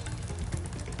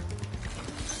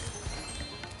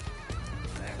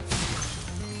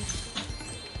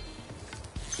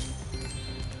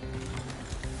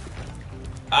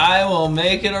 I will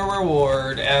make it a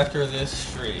reward after this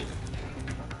stream.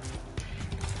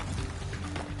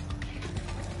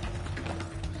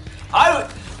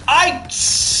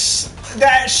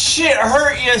 That shit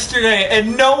hurt yesterday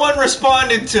and no one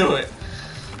responded to it.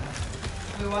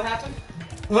 Wait, what happened?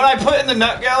 When I put in the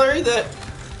nut gallery that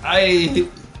I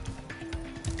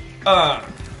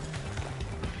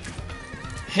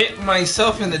hit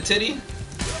myself in the titty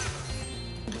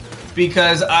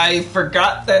because I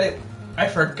forgot the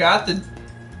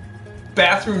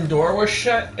bathroom door was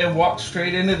shut and walked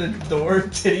straight into the door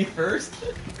titty first.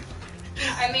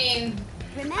 I mean,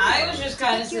 I was just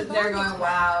kind of sitting there going,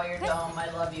 wow, you're dumb, I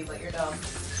love you, but you're dumb.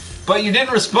 But you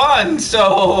didn't respond,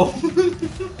 so...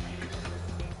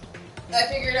 I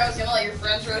figured I was gonna let your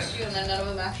friends roast you, and then none of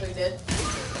them actually did.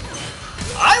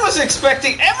 I was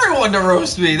expecting everyone to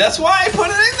roast me. That's why I put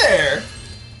it in there.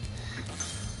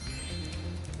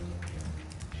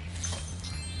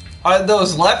 Are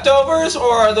those leftovers,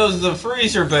 or are those the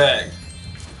freezer bag?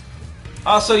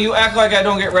 Also, you act like I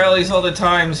don't get rallies all the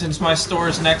time since my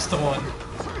store's next to one.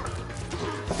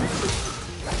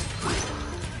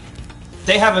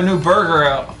 They have a new burger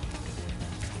out.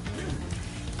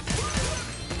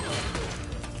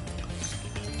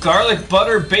 Garlic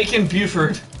butter bacon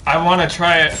Buford. I want to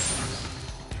try it.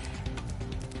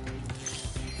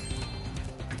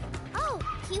 Oh,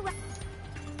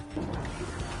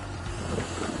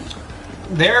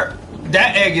 There,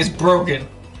 that egg is broken.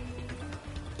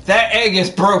 That egg is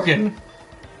broken.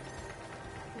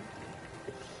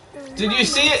 Did you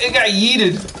see it? It got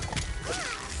yeeted.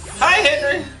 Hi,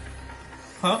 Henry.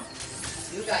 Huh?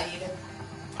 You got eaten.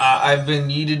 I've been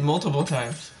yeeted multiple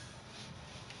times.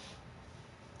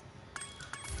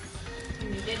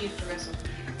 You did used to wrestle.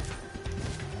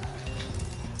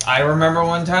 I remember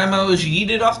one time I was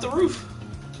yeeted off the roof.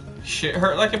 Shit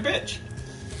hurt like a bitch.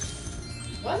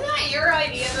 Wasn't that your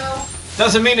idea, though?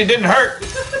 Doesn't mean it didn't hurt.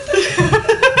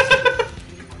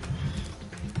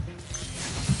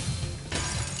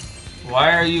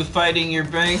 Why are you fighting your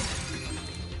bank?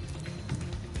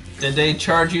 Did they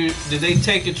charge you? Did they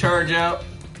take a charge out?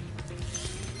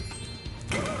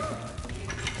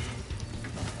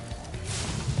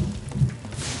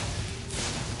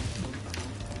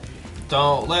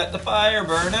 Don't let the fire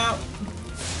burn out.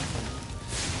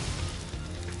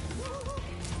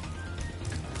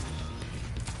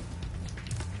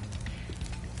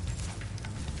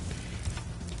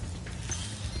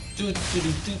 Do do do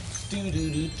do do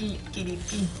do do do do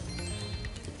do.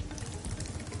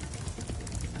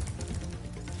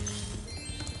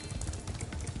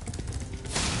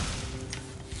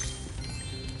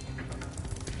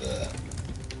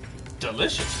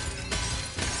 Delicious.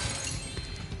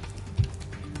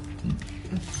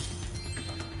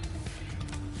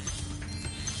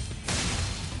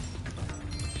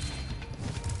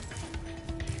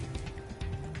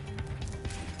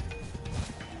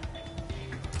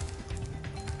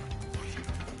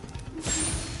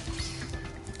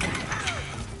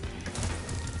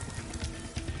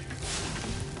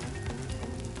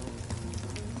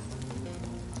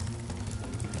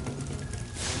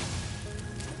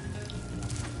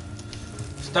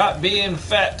 Stop being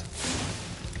fat.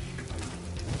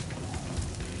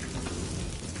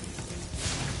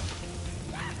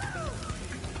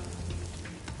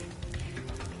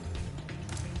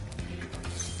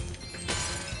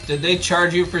 Did they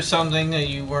charge you for something that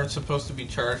you weren't supposed to be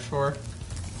charged for?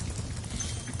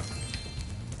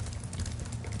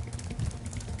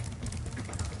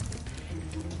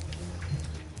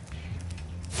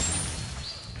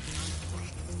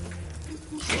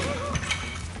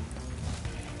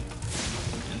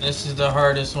 This is the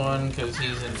hardest one because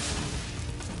he's in.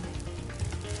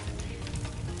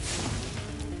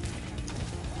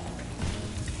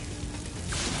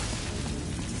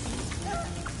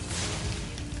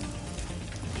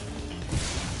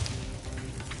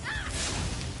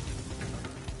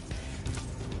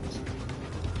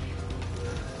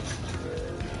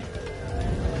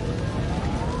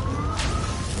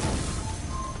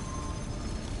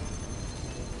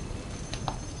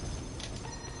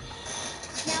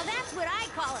 Now that's what I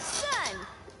call a son.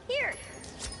 Here.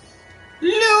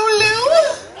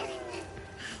 Lulu.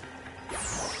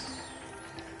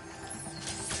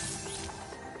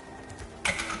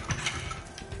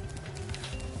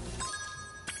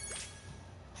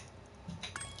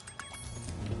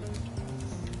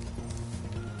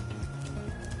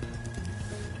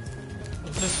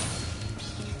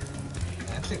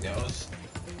 I think that was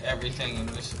everything in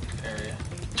this area.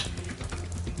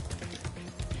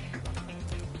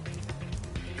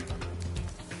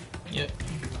 Yep.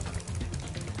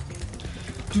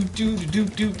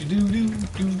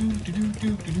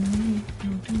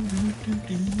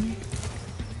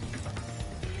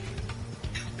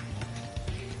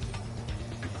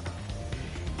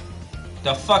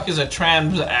 The fuck is a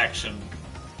transaction?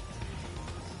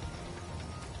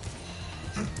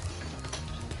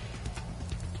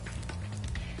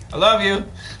 I love you.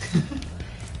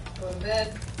 Go to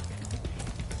bed.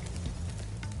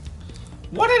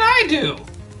 What did I do?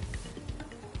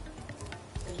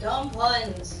 The dumb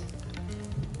puns.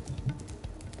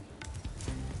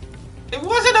 It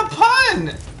wasn't a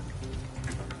pun!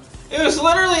 It was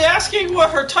literally asking what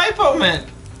her typo meant.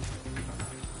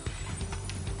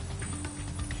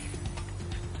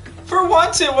 For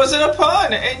once it wasn't a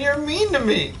pun, and you're mean to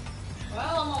me.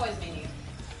 Well, I'm always mean to you.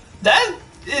 That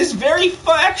is very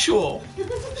factual. You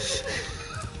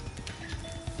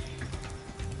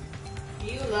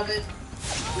love it.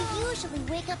 We usually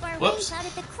wake up our Whoops. race out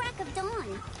at the crack of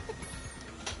dawn.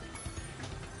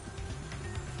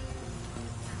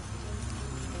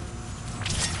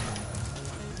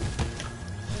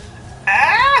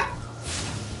 Ah!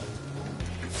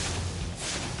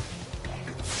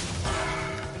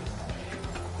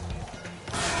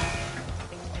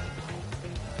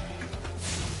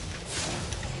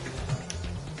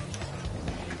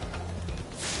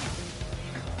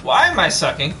 Why am I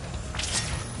sucking?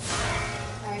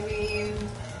 I mean,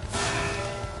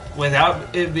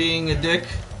 Without it being a dick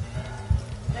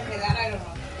okay, that I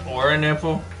don't know. or a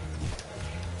nipple?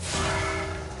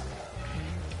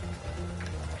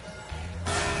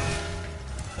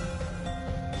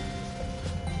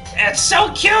 It's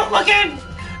so cute looking!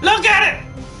 Look at it!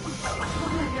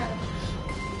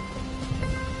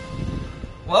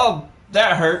 Well,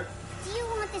 that hurt. Do you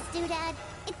want this doodad?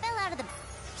 It fell out of the...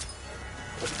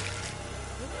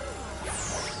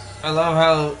 I love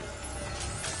how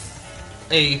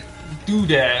a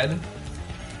doodad.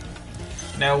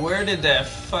 Now, where did that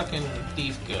fucking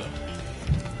thief go?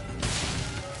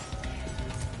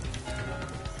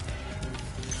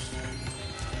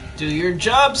 Do your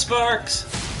job, Sparks!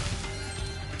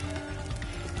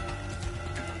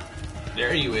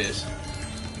 There you is.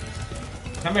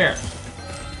 Come here.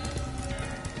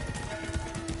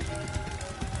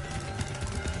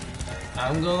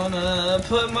 I'm gonna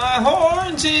put my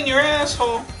horns in your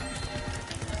asshole.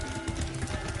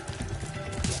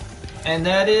 And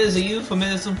that is a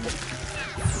euphemism.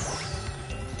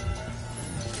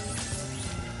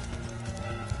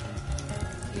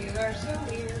 You are so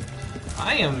weird.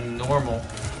 I am normal.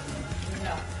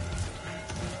 No.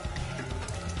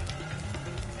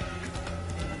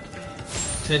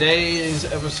 Today's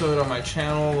episode on my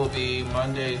channel will be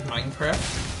Monday's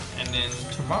Minecraft, and then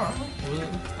tomorrow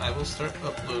I will start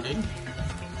uploading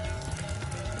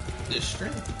this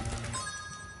stream.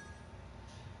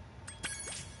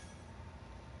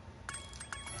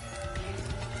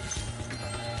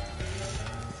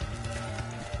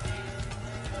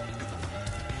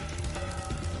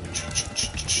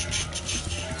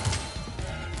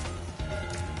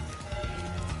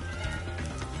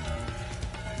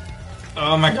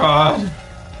 Oh my god.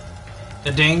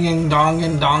 The dinging,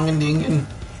 donging, donging, dinging.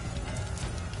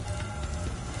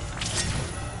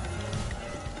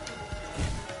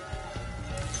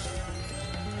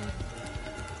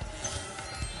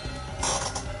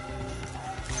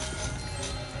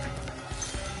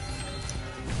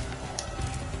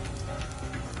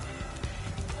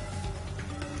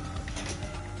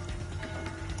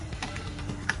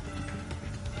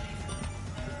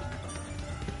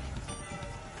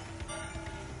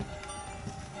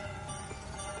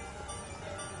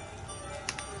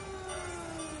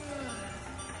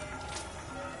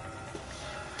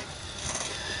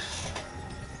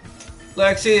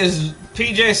 Lexi, is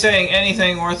PJ saying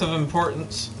anything worth of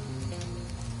importance?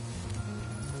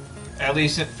 At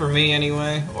least for me,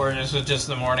 anyway. Or is it just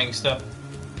the morning stuff?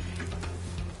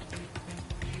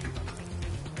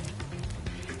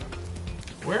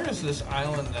 Where is this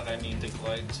island that I need to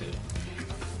glide to?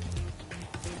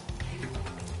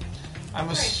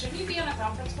 Right, shouldn't you be on a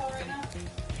conference call right now?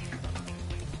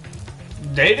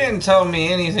 They didn't tell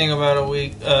me anything about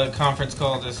a conference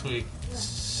call this week.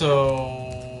 So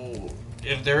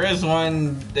if there is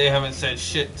one, they haven't said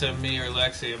shit to me or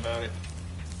Lexi about it.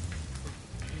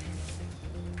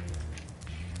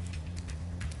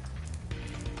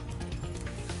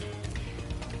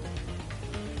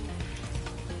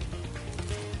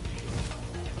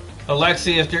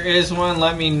 Alexi, if there is one,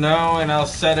 let me know and I'll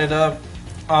set it up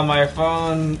on my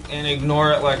phone and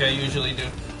ignore it like I usually do.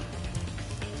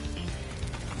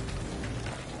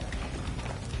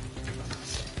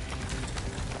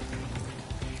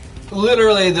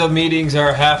 Literally, the meetings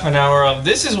are half an hour of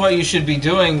this is what you should be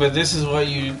doing, but this is what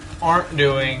you aren't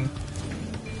doing,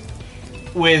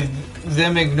 with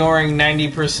them ignoring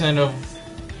 90% of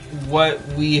what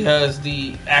we as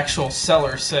the actual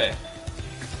seller say.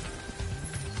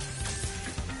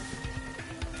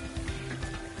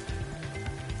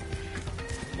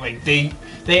 Like, they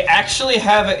actually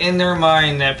have it in their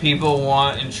mind that people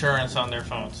want insurance on their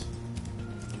phones.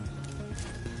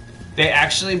 They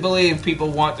actually believe people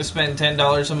want to spend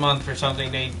 $10 a month for something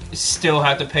they still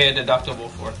have to pay a deductible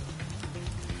for.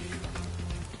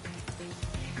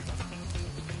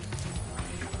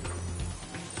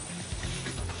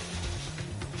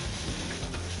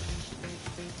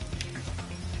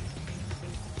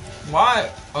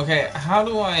 Why? Okay, how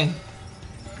do I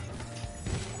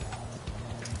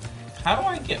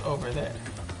get over there?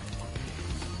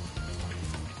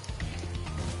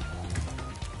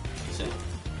 Is it?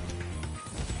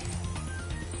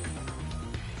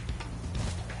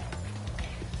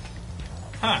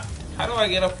 Huh. How do I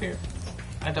get up here?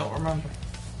 I don't remember.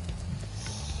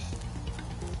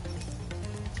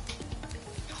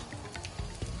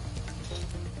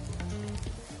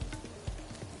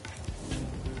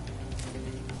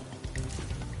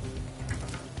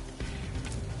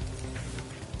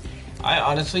 I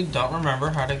honestly don't remember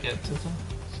how to get to the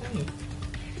thing.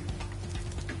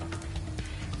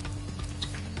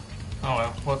 Oh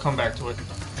well, we'll come back to it.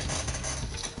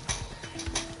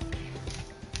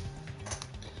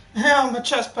 Ow, my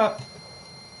chest pop.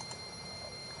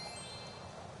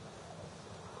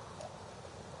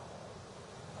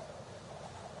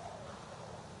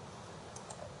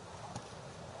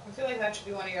 I feel like that should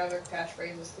be one of your other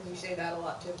catchphrases, because you say that a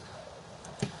lot too.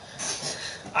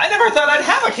 I never thought I'd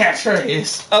have a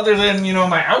catchphrase, other than, you know,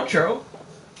 my outro.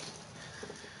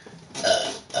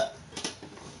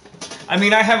 I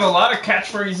mean, I have a lot of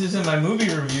catchphrases in my movie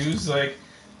reviews, like,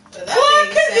 But plot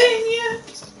that being convenient.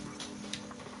 said,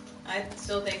 I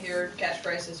still think your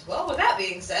catchphrase is well. With that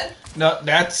being said, No,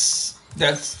 that's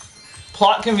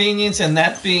plot convenience, and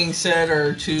that being said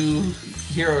are two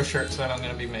hero shirts that I'm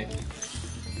going to be making.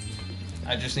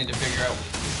 I just need to figure out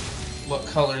what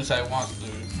colors I want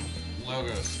the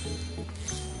logos.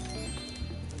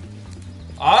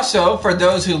 Also, for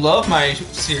those who love my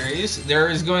series, there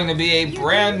is going to be a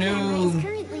brand new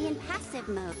currently in passive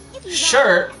mode. If you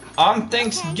shirt on I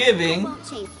Thanksgiving won't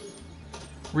change.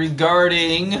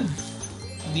 regarding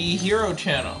the Hero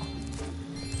channel.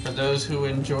 For those who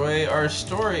enjoy our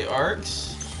story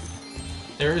arcs,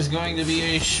 there is going to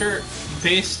be a shirt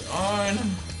based on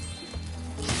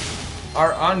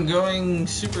our ongoing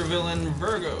supervillain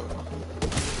Virgo.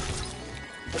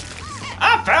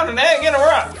 I found an egg in a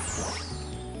rock!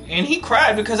 And he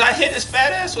cried because I hit his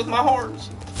fat ass with my horns.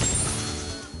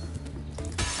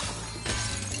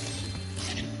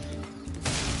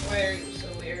 why are you so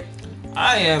weird?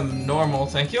 I am normal,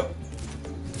 thank you.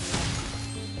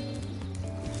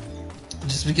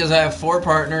 Just because I have 4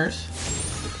 partners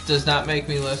does not make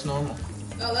me less normal.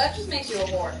 Oh, that just makes you a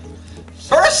whore.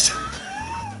 First!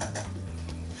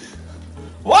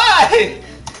 Why?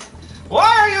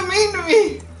 Why are you mean to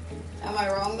me? Am I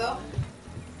wrong though?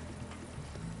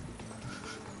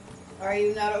 Are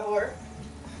you not a whore?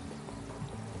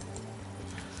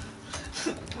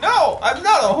 No, I'm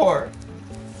not a whore.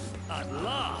 At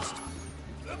last.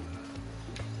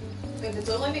 If it's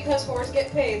only because whores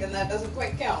get paid, then that doesn't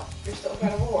quite count. You're still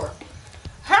kind of a whore.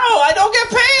 How? I don't get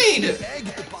paid! Egg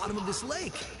at the bottom of this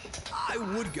lake. I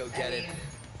would go get it.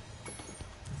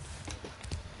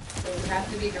 It would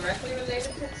have to be directly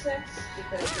related to sex,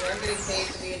 because you are getting paid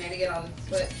to be an idiot on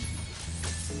Twitch.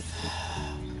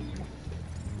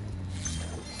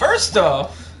 First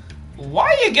off,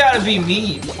 why you gotta be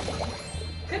mean?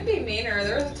 Could be meaner.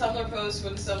 There was a Tumblr post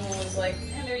when someone was like,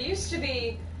 man, there used to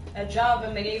be a job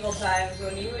in medieval times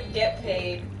when you would get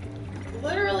paid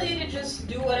literally to just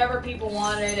do whatever people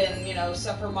wanted and, you know,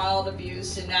 suffer mild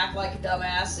abuse and act like a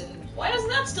dumbass, and why doesn't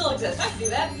that still exist? I can do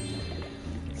that.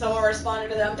 Someone responded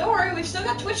to them, don't worry, we've still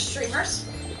got Twitch streamers.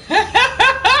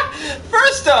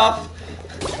 First off,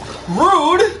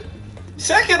 rude.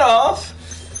 Second off,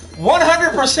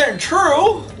 100%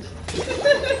 true.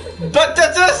 But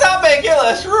that does not make it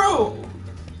less rude.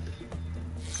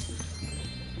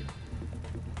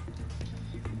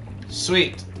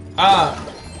 Sweet.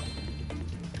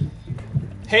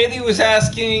 Haley was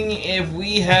asking if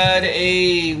we had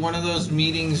one of those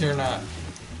meetings or not.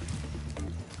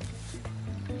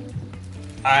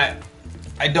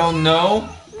 I don't know.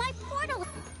 My portal.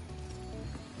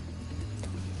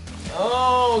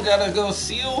 Oh, gotta go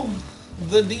seal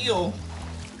the deal.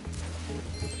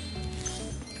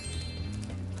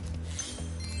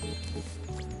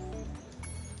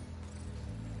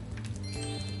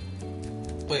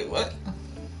 Wait, what?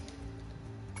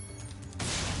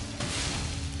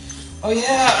 Oh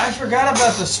yeah, I forgot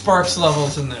about the sparks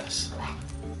levels in this.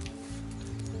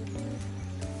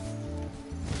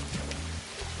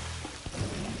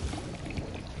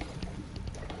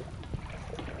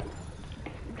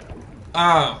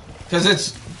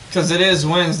 Because it is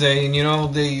Wednesday, and you know,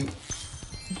 they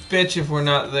bitch if we're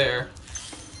not there.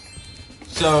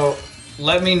 So,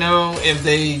 let me know if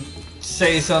they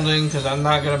say something, because I'm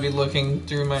not going to be looking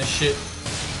through my shit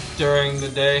during the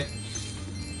day.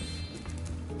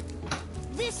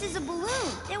 This is a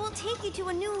balloon that will take you to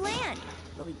a new land,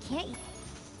 but we can't.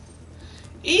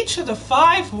 Each of the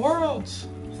 5 worlds.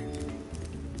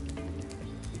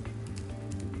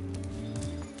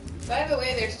 By the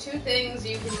way, there's 2 things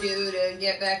you can do to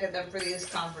get back at them for these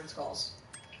conference calls.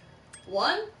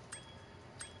 1,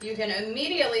 you can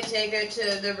immediately take it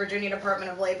to the Virginia Department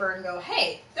of Labor and go,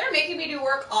 hey, they're making me do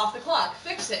work off the clock,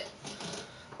 fix it.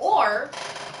 Or,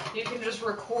 you can just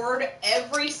record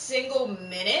every single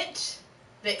minute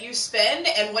that you spend,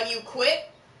 and when you quit,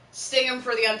 sting them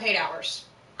for the unpaid hours.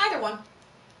 Either one.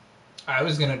 I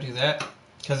was going to do that,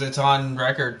 because it's on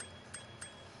record.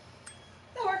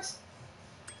 That works.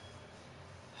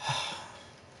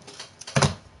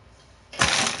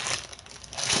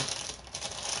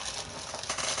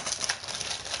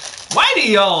 Why do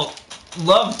y'all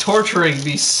love torturing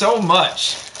me so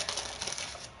much?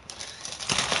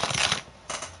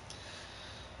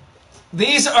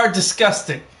 These are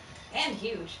disgusting. And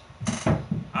huge.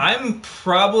 I'm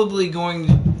probably going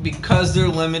to, because they're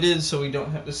limited, so we don't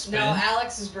have to spend. No,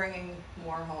 Alex is bringing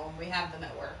more home. We have them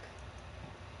at work.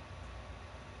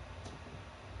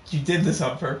 You did this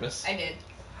on purpose. I did.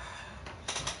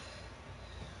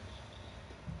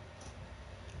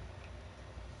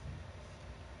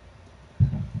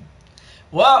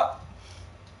 Well,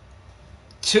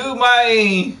 to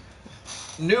my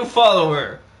new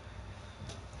follower,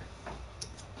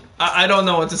 I don't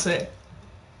know what to say.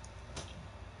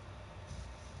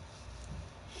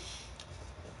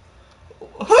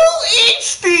 Who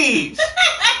eats these?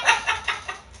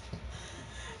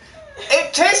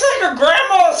 It tastes like a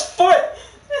grandma's foot.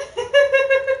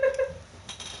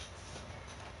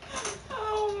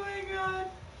 Oh my god.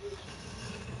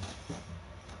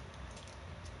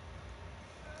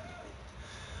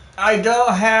 I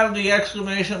don't have the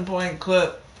exclamation point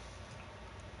clip.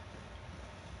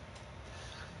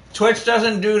 Twitch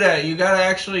doesn't do that. You gotta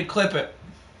actually clip it.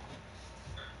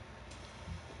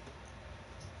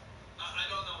 I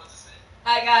don't know what to say.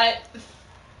 I got it.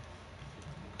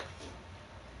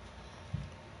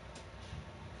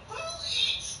 Who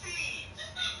eats these?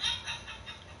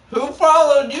 Who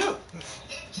followed you? It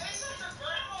tastes like a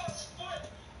grandma's foot.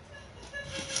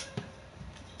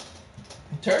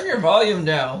 Turn your volume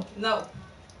down. No.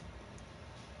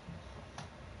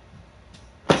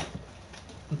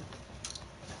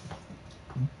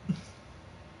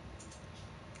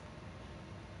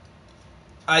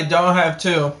 I don't have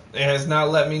to. It has not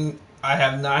let me. I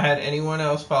have not had anyone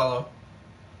else follow.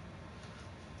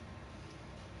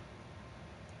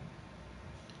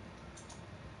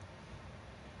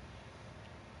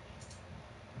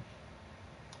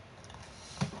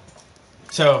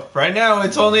 So, right now,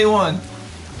 it's only one.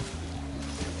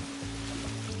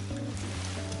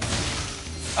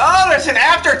 Oh, there's an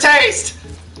aftertaste!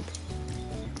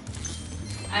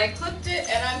 I clipped it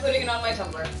and I'm putting it on my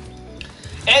Tumblr.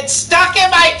 It's stuck in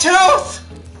my tooth!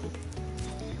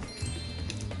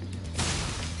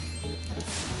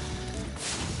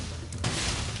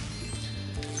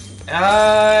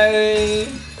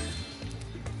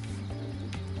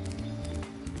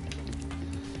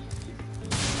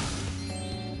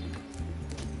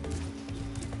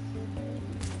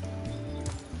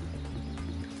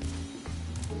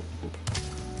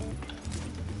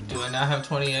 Do I not have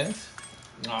 20 eggs?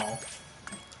 No.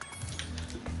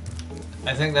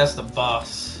 I think that's the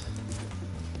boss.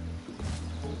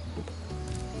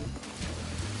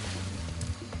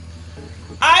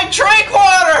 I drank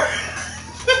water!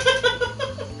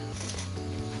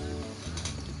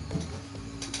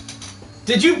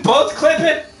 Did you both clip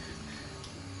it?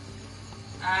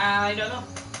 I don't know.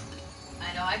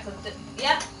 I know I clipped it.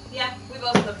 Yeah, we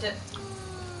both clipped it.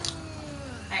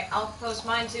 Alright, I'll post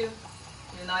mine too.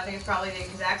 Even though I think it's probably the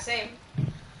exact same.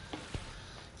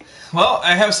 Well,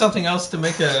 I have something else to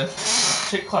make a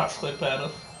TikTok clip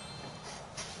out of.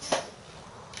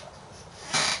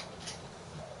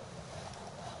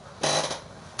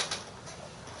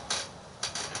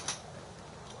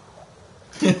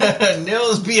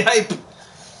 Nils, be hype.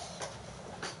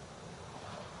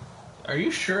 Are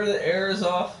you sure the air is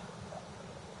off?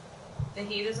 The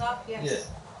heat is off? Yes.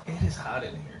 Yeah. It is hot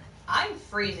in here. I'm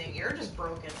freezing. You're just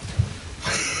broken.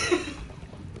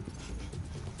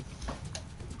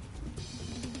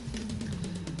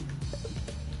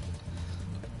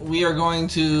 We are going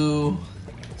to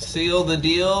seal the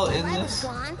deal in While I was this.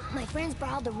 gone, my friends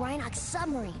borrowed the Rhinox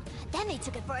submarine. Then they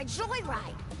took it for a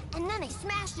joyride. And then they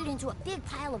smashed it into a big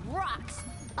pile of rocks.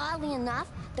 Oddly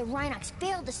enough, the Rhinox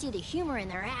failed to see the humor in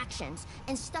their actions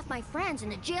and stuffed my friends in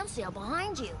the jail cell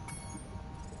behind you.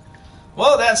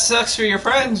 Well, that sucks for your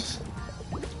friends.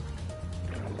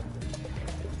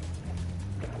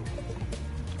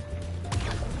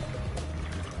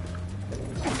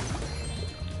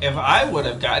 If I would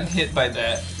have gotten hit by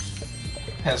that,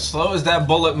 as slow as that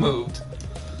bullet moved.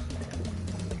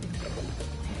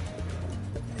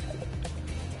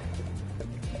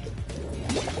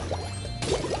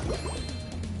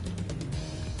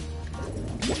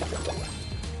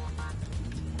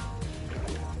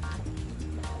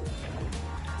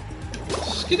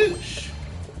 Skadoosh.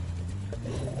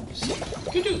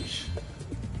 Skadoosh.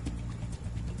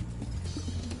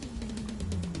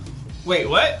 Wait,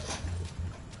 what?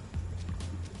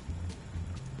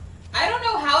 I don't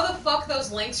know how the fuck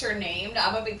those links are named.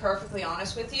 I'm gonna be perfectly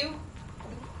honest with you.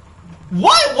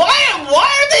 What? Why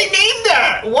are they named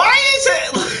that? Why is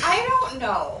it? I don't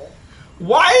know.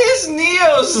 Why is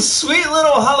Neo's a sweet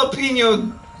little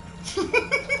jalapeno?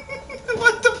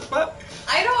 What the fuck?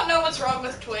 I don't know what's wrong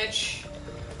with Twitch.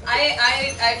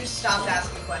 I just stopped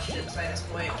asking questions by this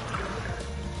point.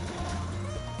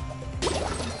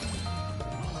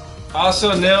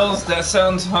 Also, Nils, that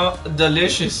sounds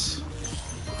delicious.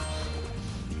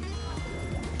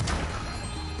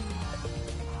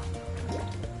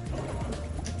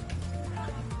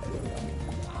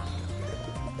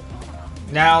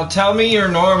 Now, tell me you're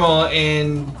normal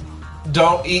and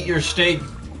don't eat your steak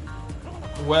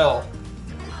well.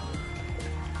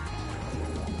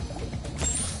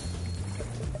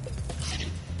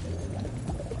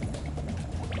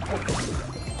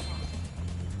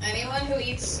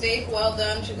 eats steak well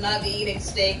done should not be eating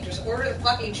steak. Just order the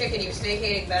fucking chicken, you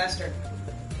steak-hating bastard.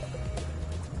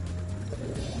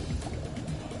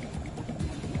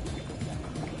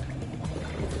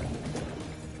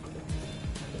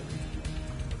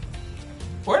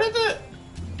 Where did the...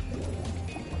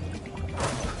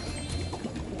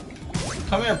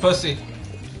 Come here, pussy.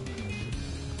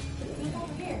 He's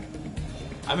over here.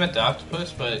 I meant the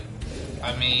octopus, but...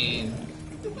 I mean...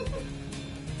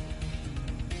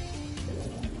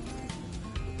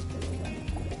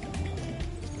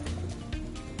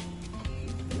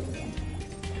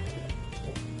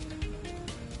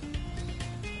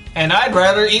 And I'd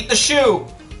rather eat the shoe!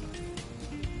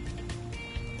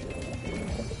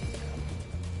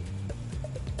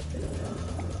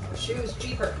 Shoe is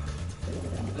cheaper.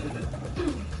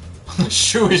 The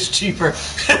shoe is cheaper.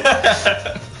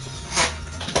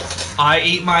 I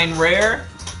eat mine rare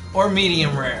or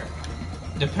medium rare,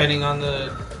 depending on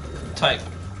the type.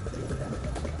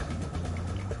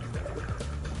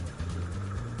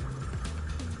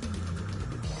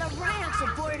 The Rhinox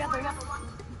have boarded up enough.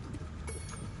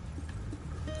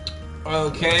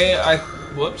 Okay,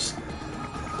 whoops.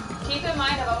 Keep in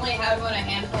mind, I've only had one a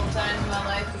handful of times in my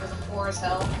life because I'm poor as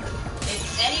hell.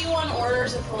 If anyone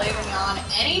orders a filet mignon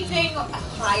anything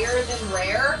higher than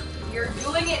rare, you're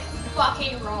doing it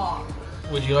fucking wrong.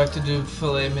 Would you like to do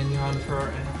filet mignon for our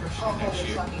anniversary Oh, next holy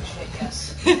year? fucking shit,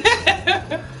 yes.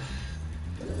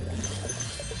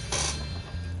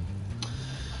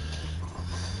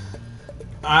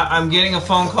 I'm getting a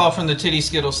phone call from the Titty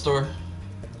Skittle store.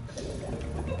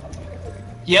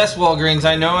 Yes, Walgreens,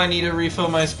 I know I need to refill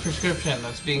my prescription.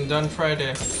 That's being done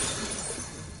Friday.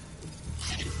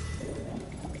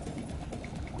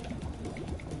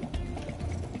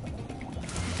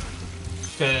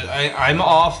 Cause I'm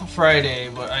off Friday,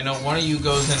 but I know one of you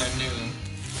goes in at noon.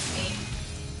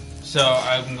 So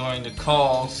I'm going to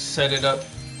call, set it up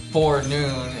for noon,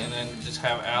 and then just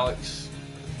have Alex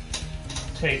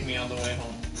take me on the way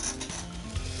home.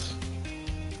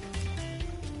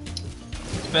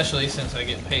 Especially since I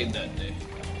get paid that day.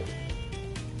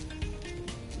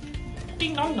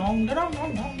 Ding dong dong, da dong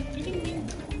dong dong, ding ding ding.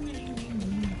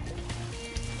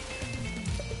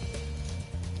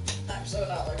 I'm so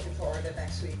not looking forward to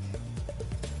next week.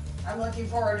 I'm looking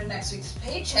forward to next week's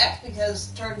paycheck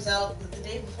because it turns out that the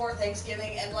day before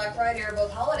Thanksgiving and Black Friday are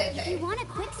both holiday If pay. you want a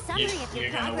quick summary of your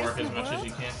You're gonna progress work in as the much as world,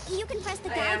 you can. you can press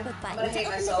the I am. guidebook I'm button gonna to hate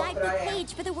open myself, the but I guidebook am.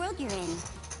 page for the world you're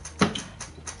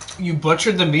in. You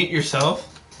butchered the meat yourself?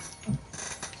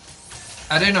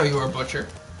 I didn't know you were a butcher.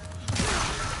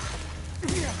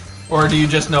 Or do you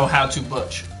just know how to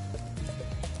butch?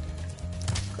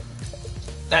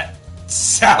 That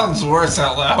sounds worse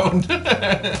out loud.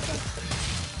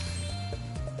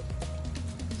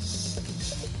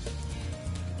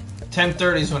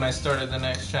 10:30 is when I started the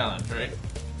next challenge, right?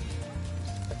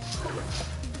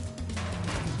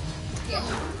 Yeah.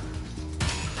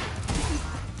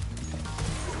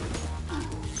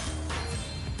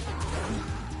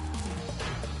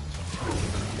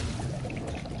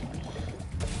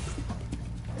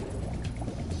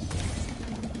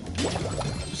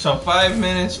 So 5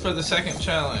 minutes for the second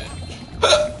challenge.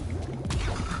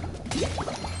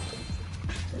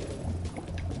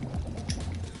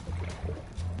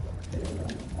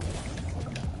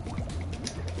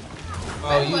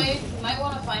 By the way, you might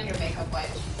want to find your makeup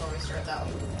wipes before we start that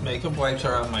one. Makeup wipes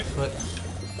are on my foot.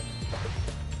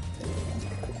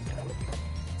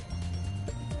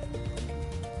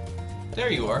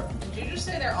 There you are. Did you just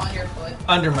say they're on your foot?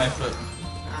 Under my foot.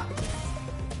 Ah.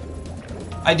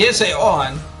 I did say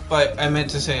on, but I meant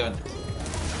to say under.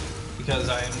 Because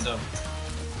I am dumb.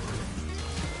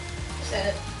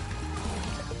 Said it.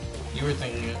 You were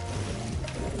thinking it.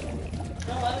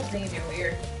 No, I was thinking you're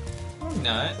weird. I'm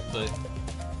not, but...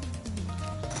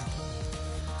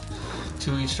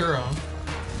 to each their own.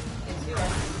 Yes, you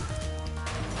are.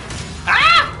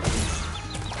 Ah!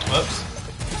 Whoops.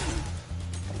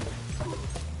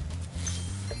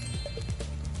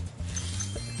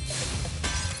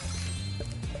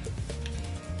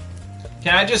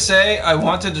 Can I just say, I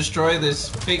want to destroy this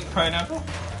fake pineapple?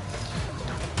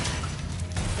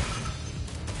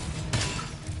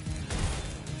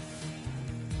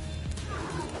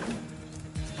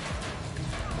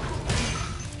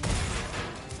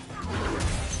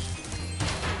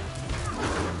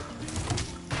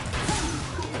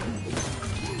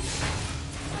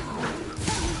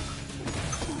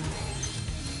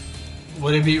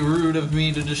 Would it be rude of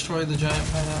me to destroy the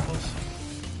giant pineapples?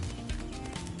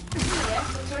 Yes,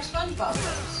 that's where SpongeBob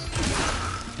goes.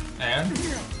 And?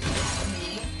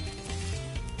 Me.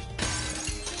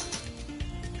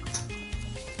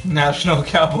 National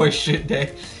Cowboy Shit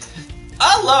Day.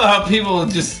 I love how people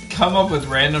just come up with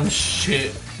random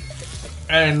shit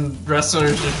and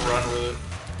wrestlers just run with it.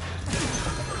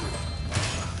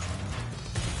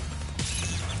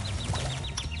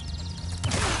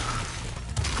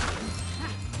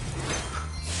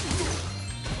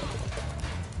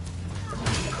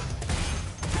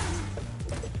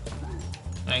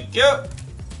 Thank you.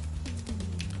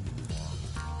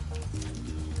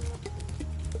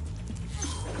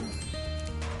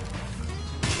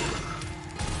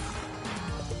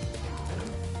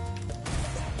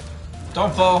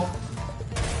 Don't fall.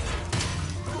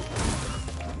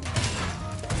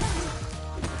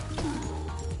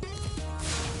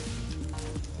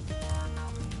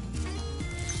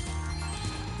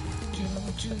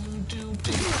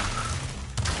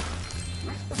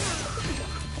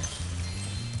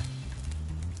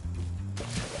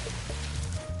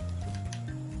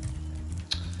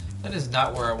 That is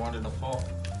not where I wanted to fall.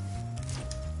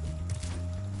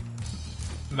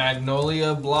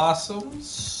 Magnolia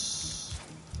blossoms.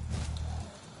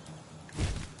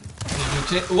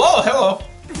 Did you whoa, hello.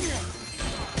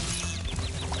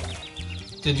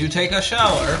 Did you take a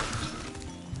shower?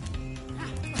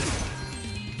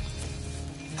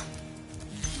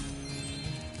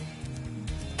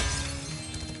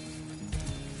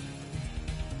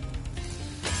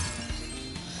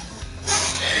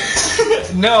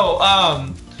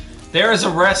 No, there is a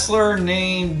wrestler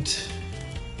named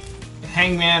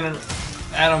Hangman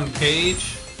Adam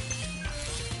Page,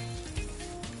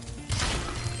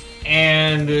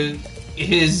 and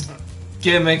his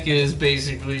gimmick is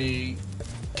basically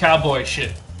cowboy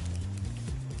shit.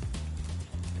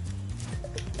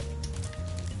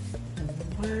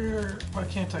 Why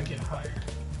can't I get higher?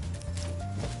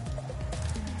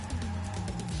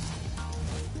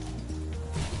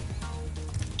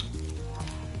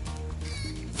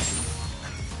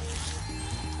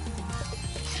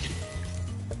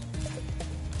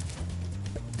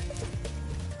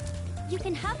 You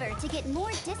can hover to get more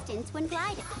distance when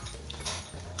gliding.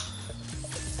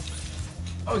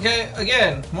 Okay,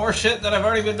 again, more shit that I've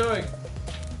already been doing.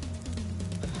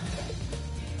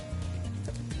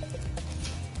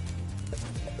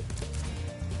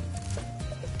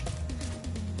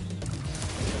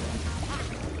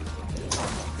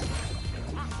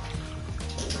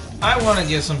 I want to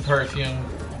get some perfume.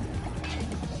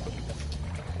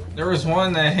 There was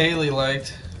one that Haley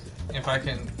liked. If I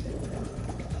can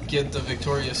get the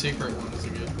Victoria's Secret ones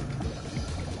again.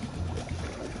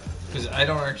 Because I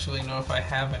don't actually know if I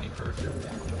have any perfume.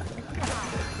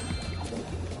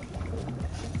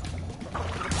 I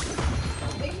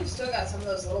think you've still got some of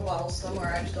those little bottles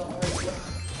somewhere, I just don't know where to go.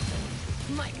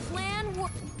 My plan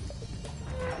worked.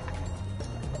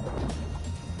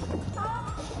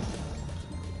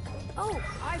 Oh,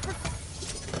 I forgot.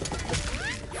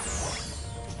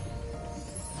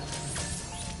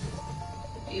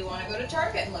 Do you want to go to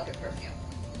Target and look at perfume?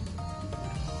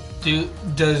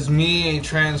 Does me, a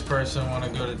trans person, want to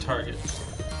go to Target?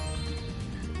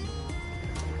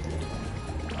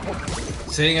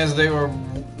 Seeing as they were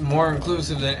more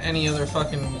inclusive than any other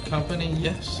fucking company,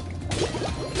 yes.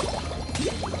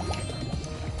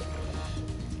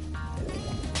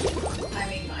 I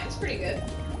mean, mine's pretty good.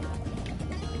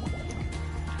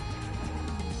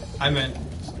 I meant,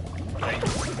 like,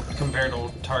 compared to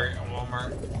Target and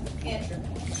Walmart. Yeah, true.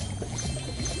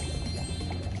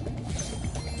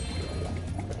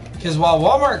 Because while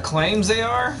Walmart claims they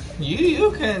are,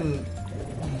 you can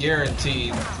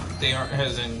guarantee they aren't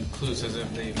as inclusive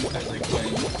as they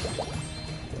claim.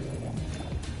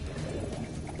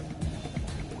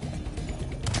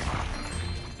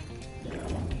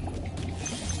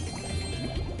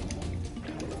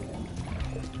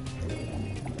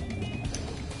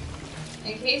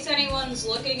 In case anyone's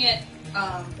looking at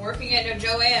working at a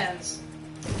Joann's,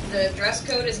 the dress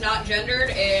code is not gendered,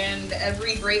 and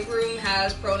every break room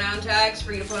has pronoun tags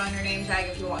for you to put on your name tag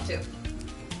if you want to.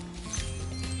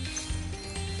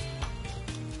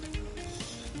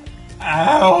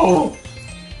 Ow!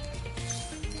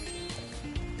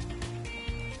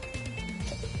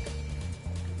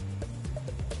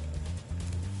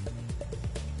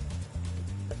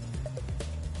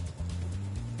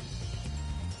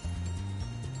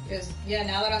 Because, yeah,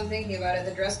 now that I'm thinking about it,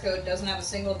 the dress code doesn't have a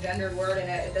single gendered word in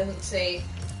it. It doesn't say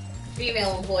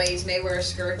female employees may wear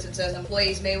skirts. It says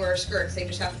employees may wear skirts. They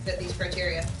just have to fit these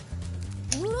criteria.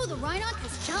 Ooh, the Rhinoc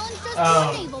has challenged us to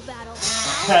a naval battle.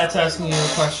 Pat's asking you a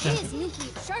question. His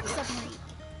nuclear shark submarine.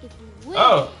 If we win,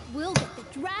 Oh. we'll get the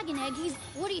dragon egg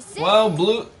what do you say? Well,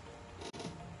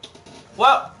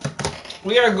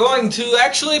 we are going to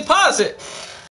actually pause it.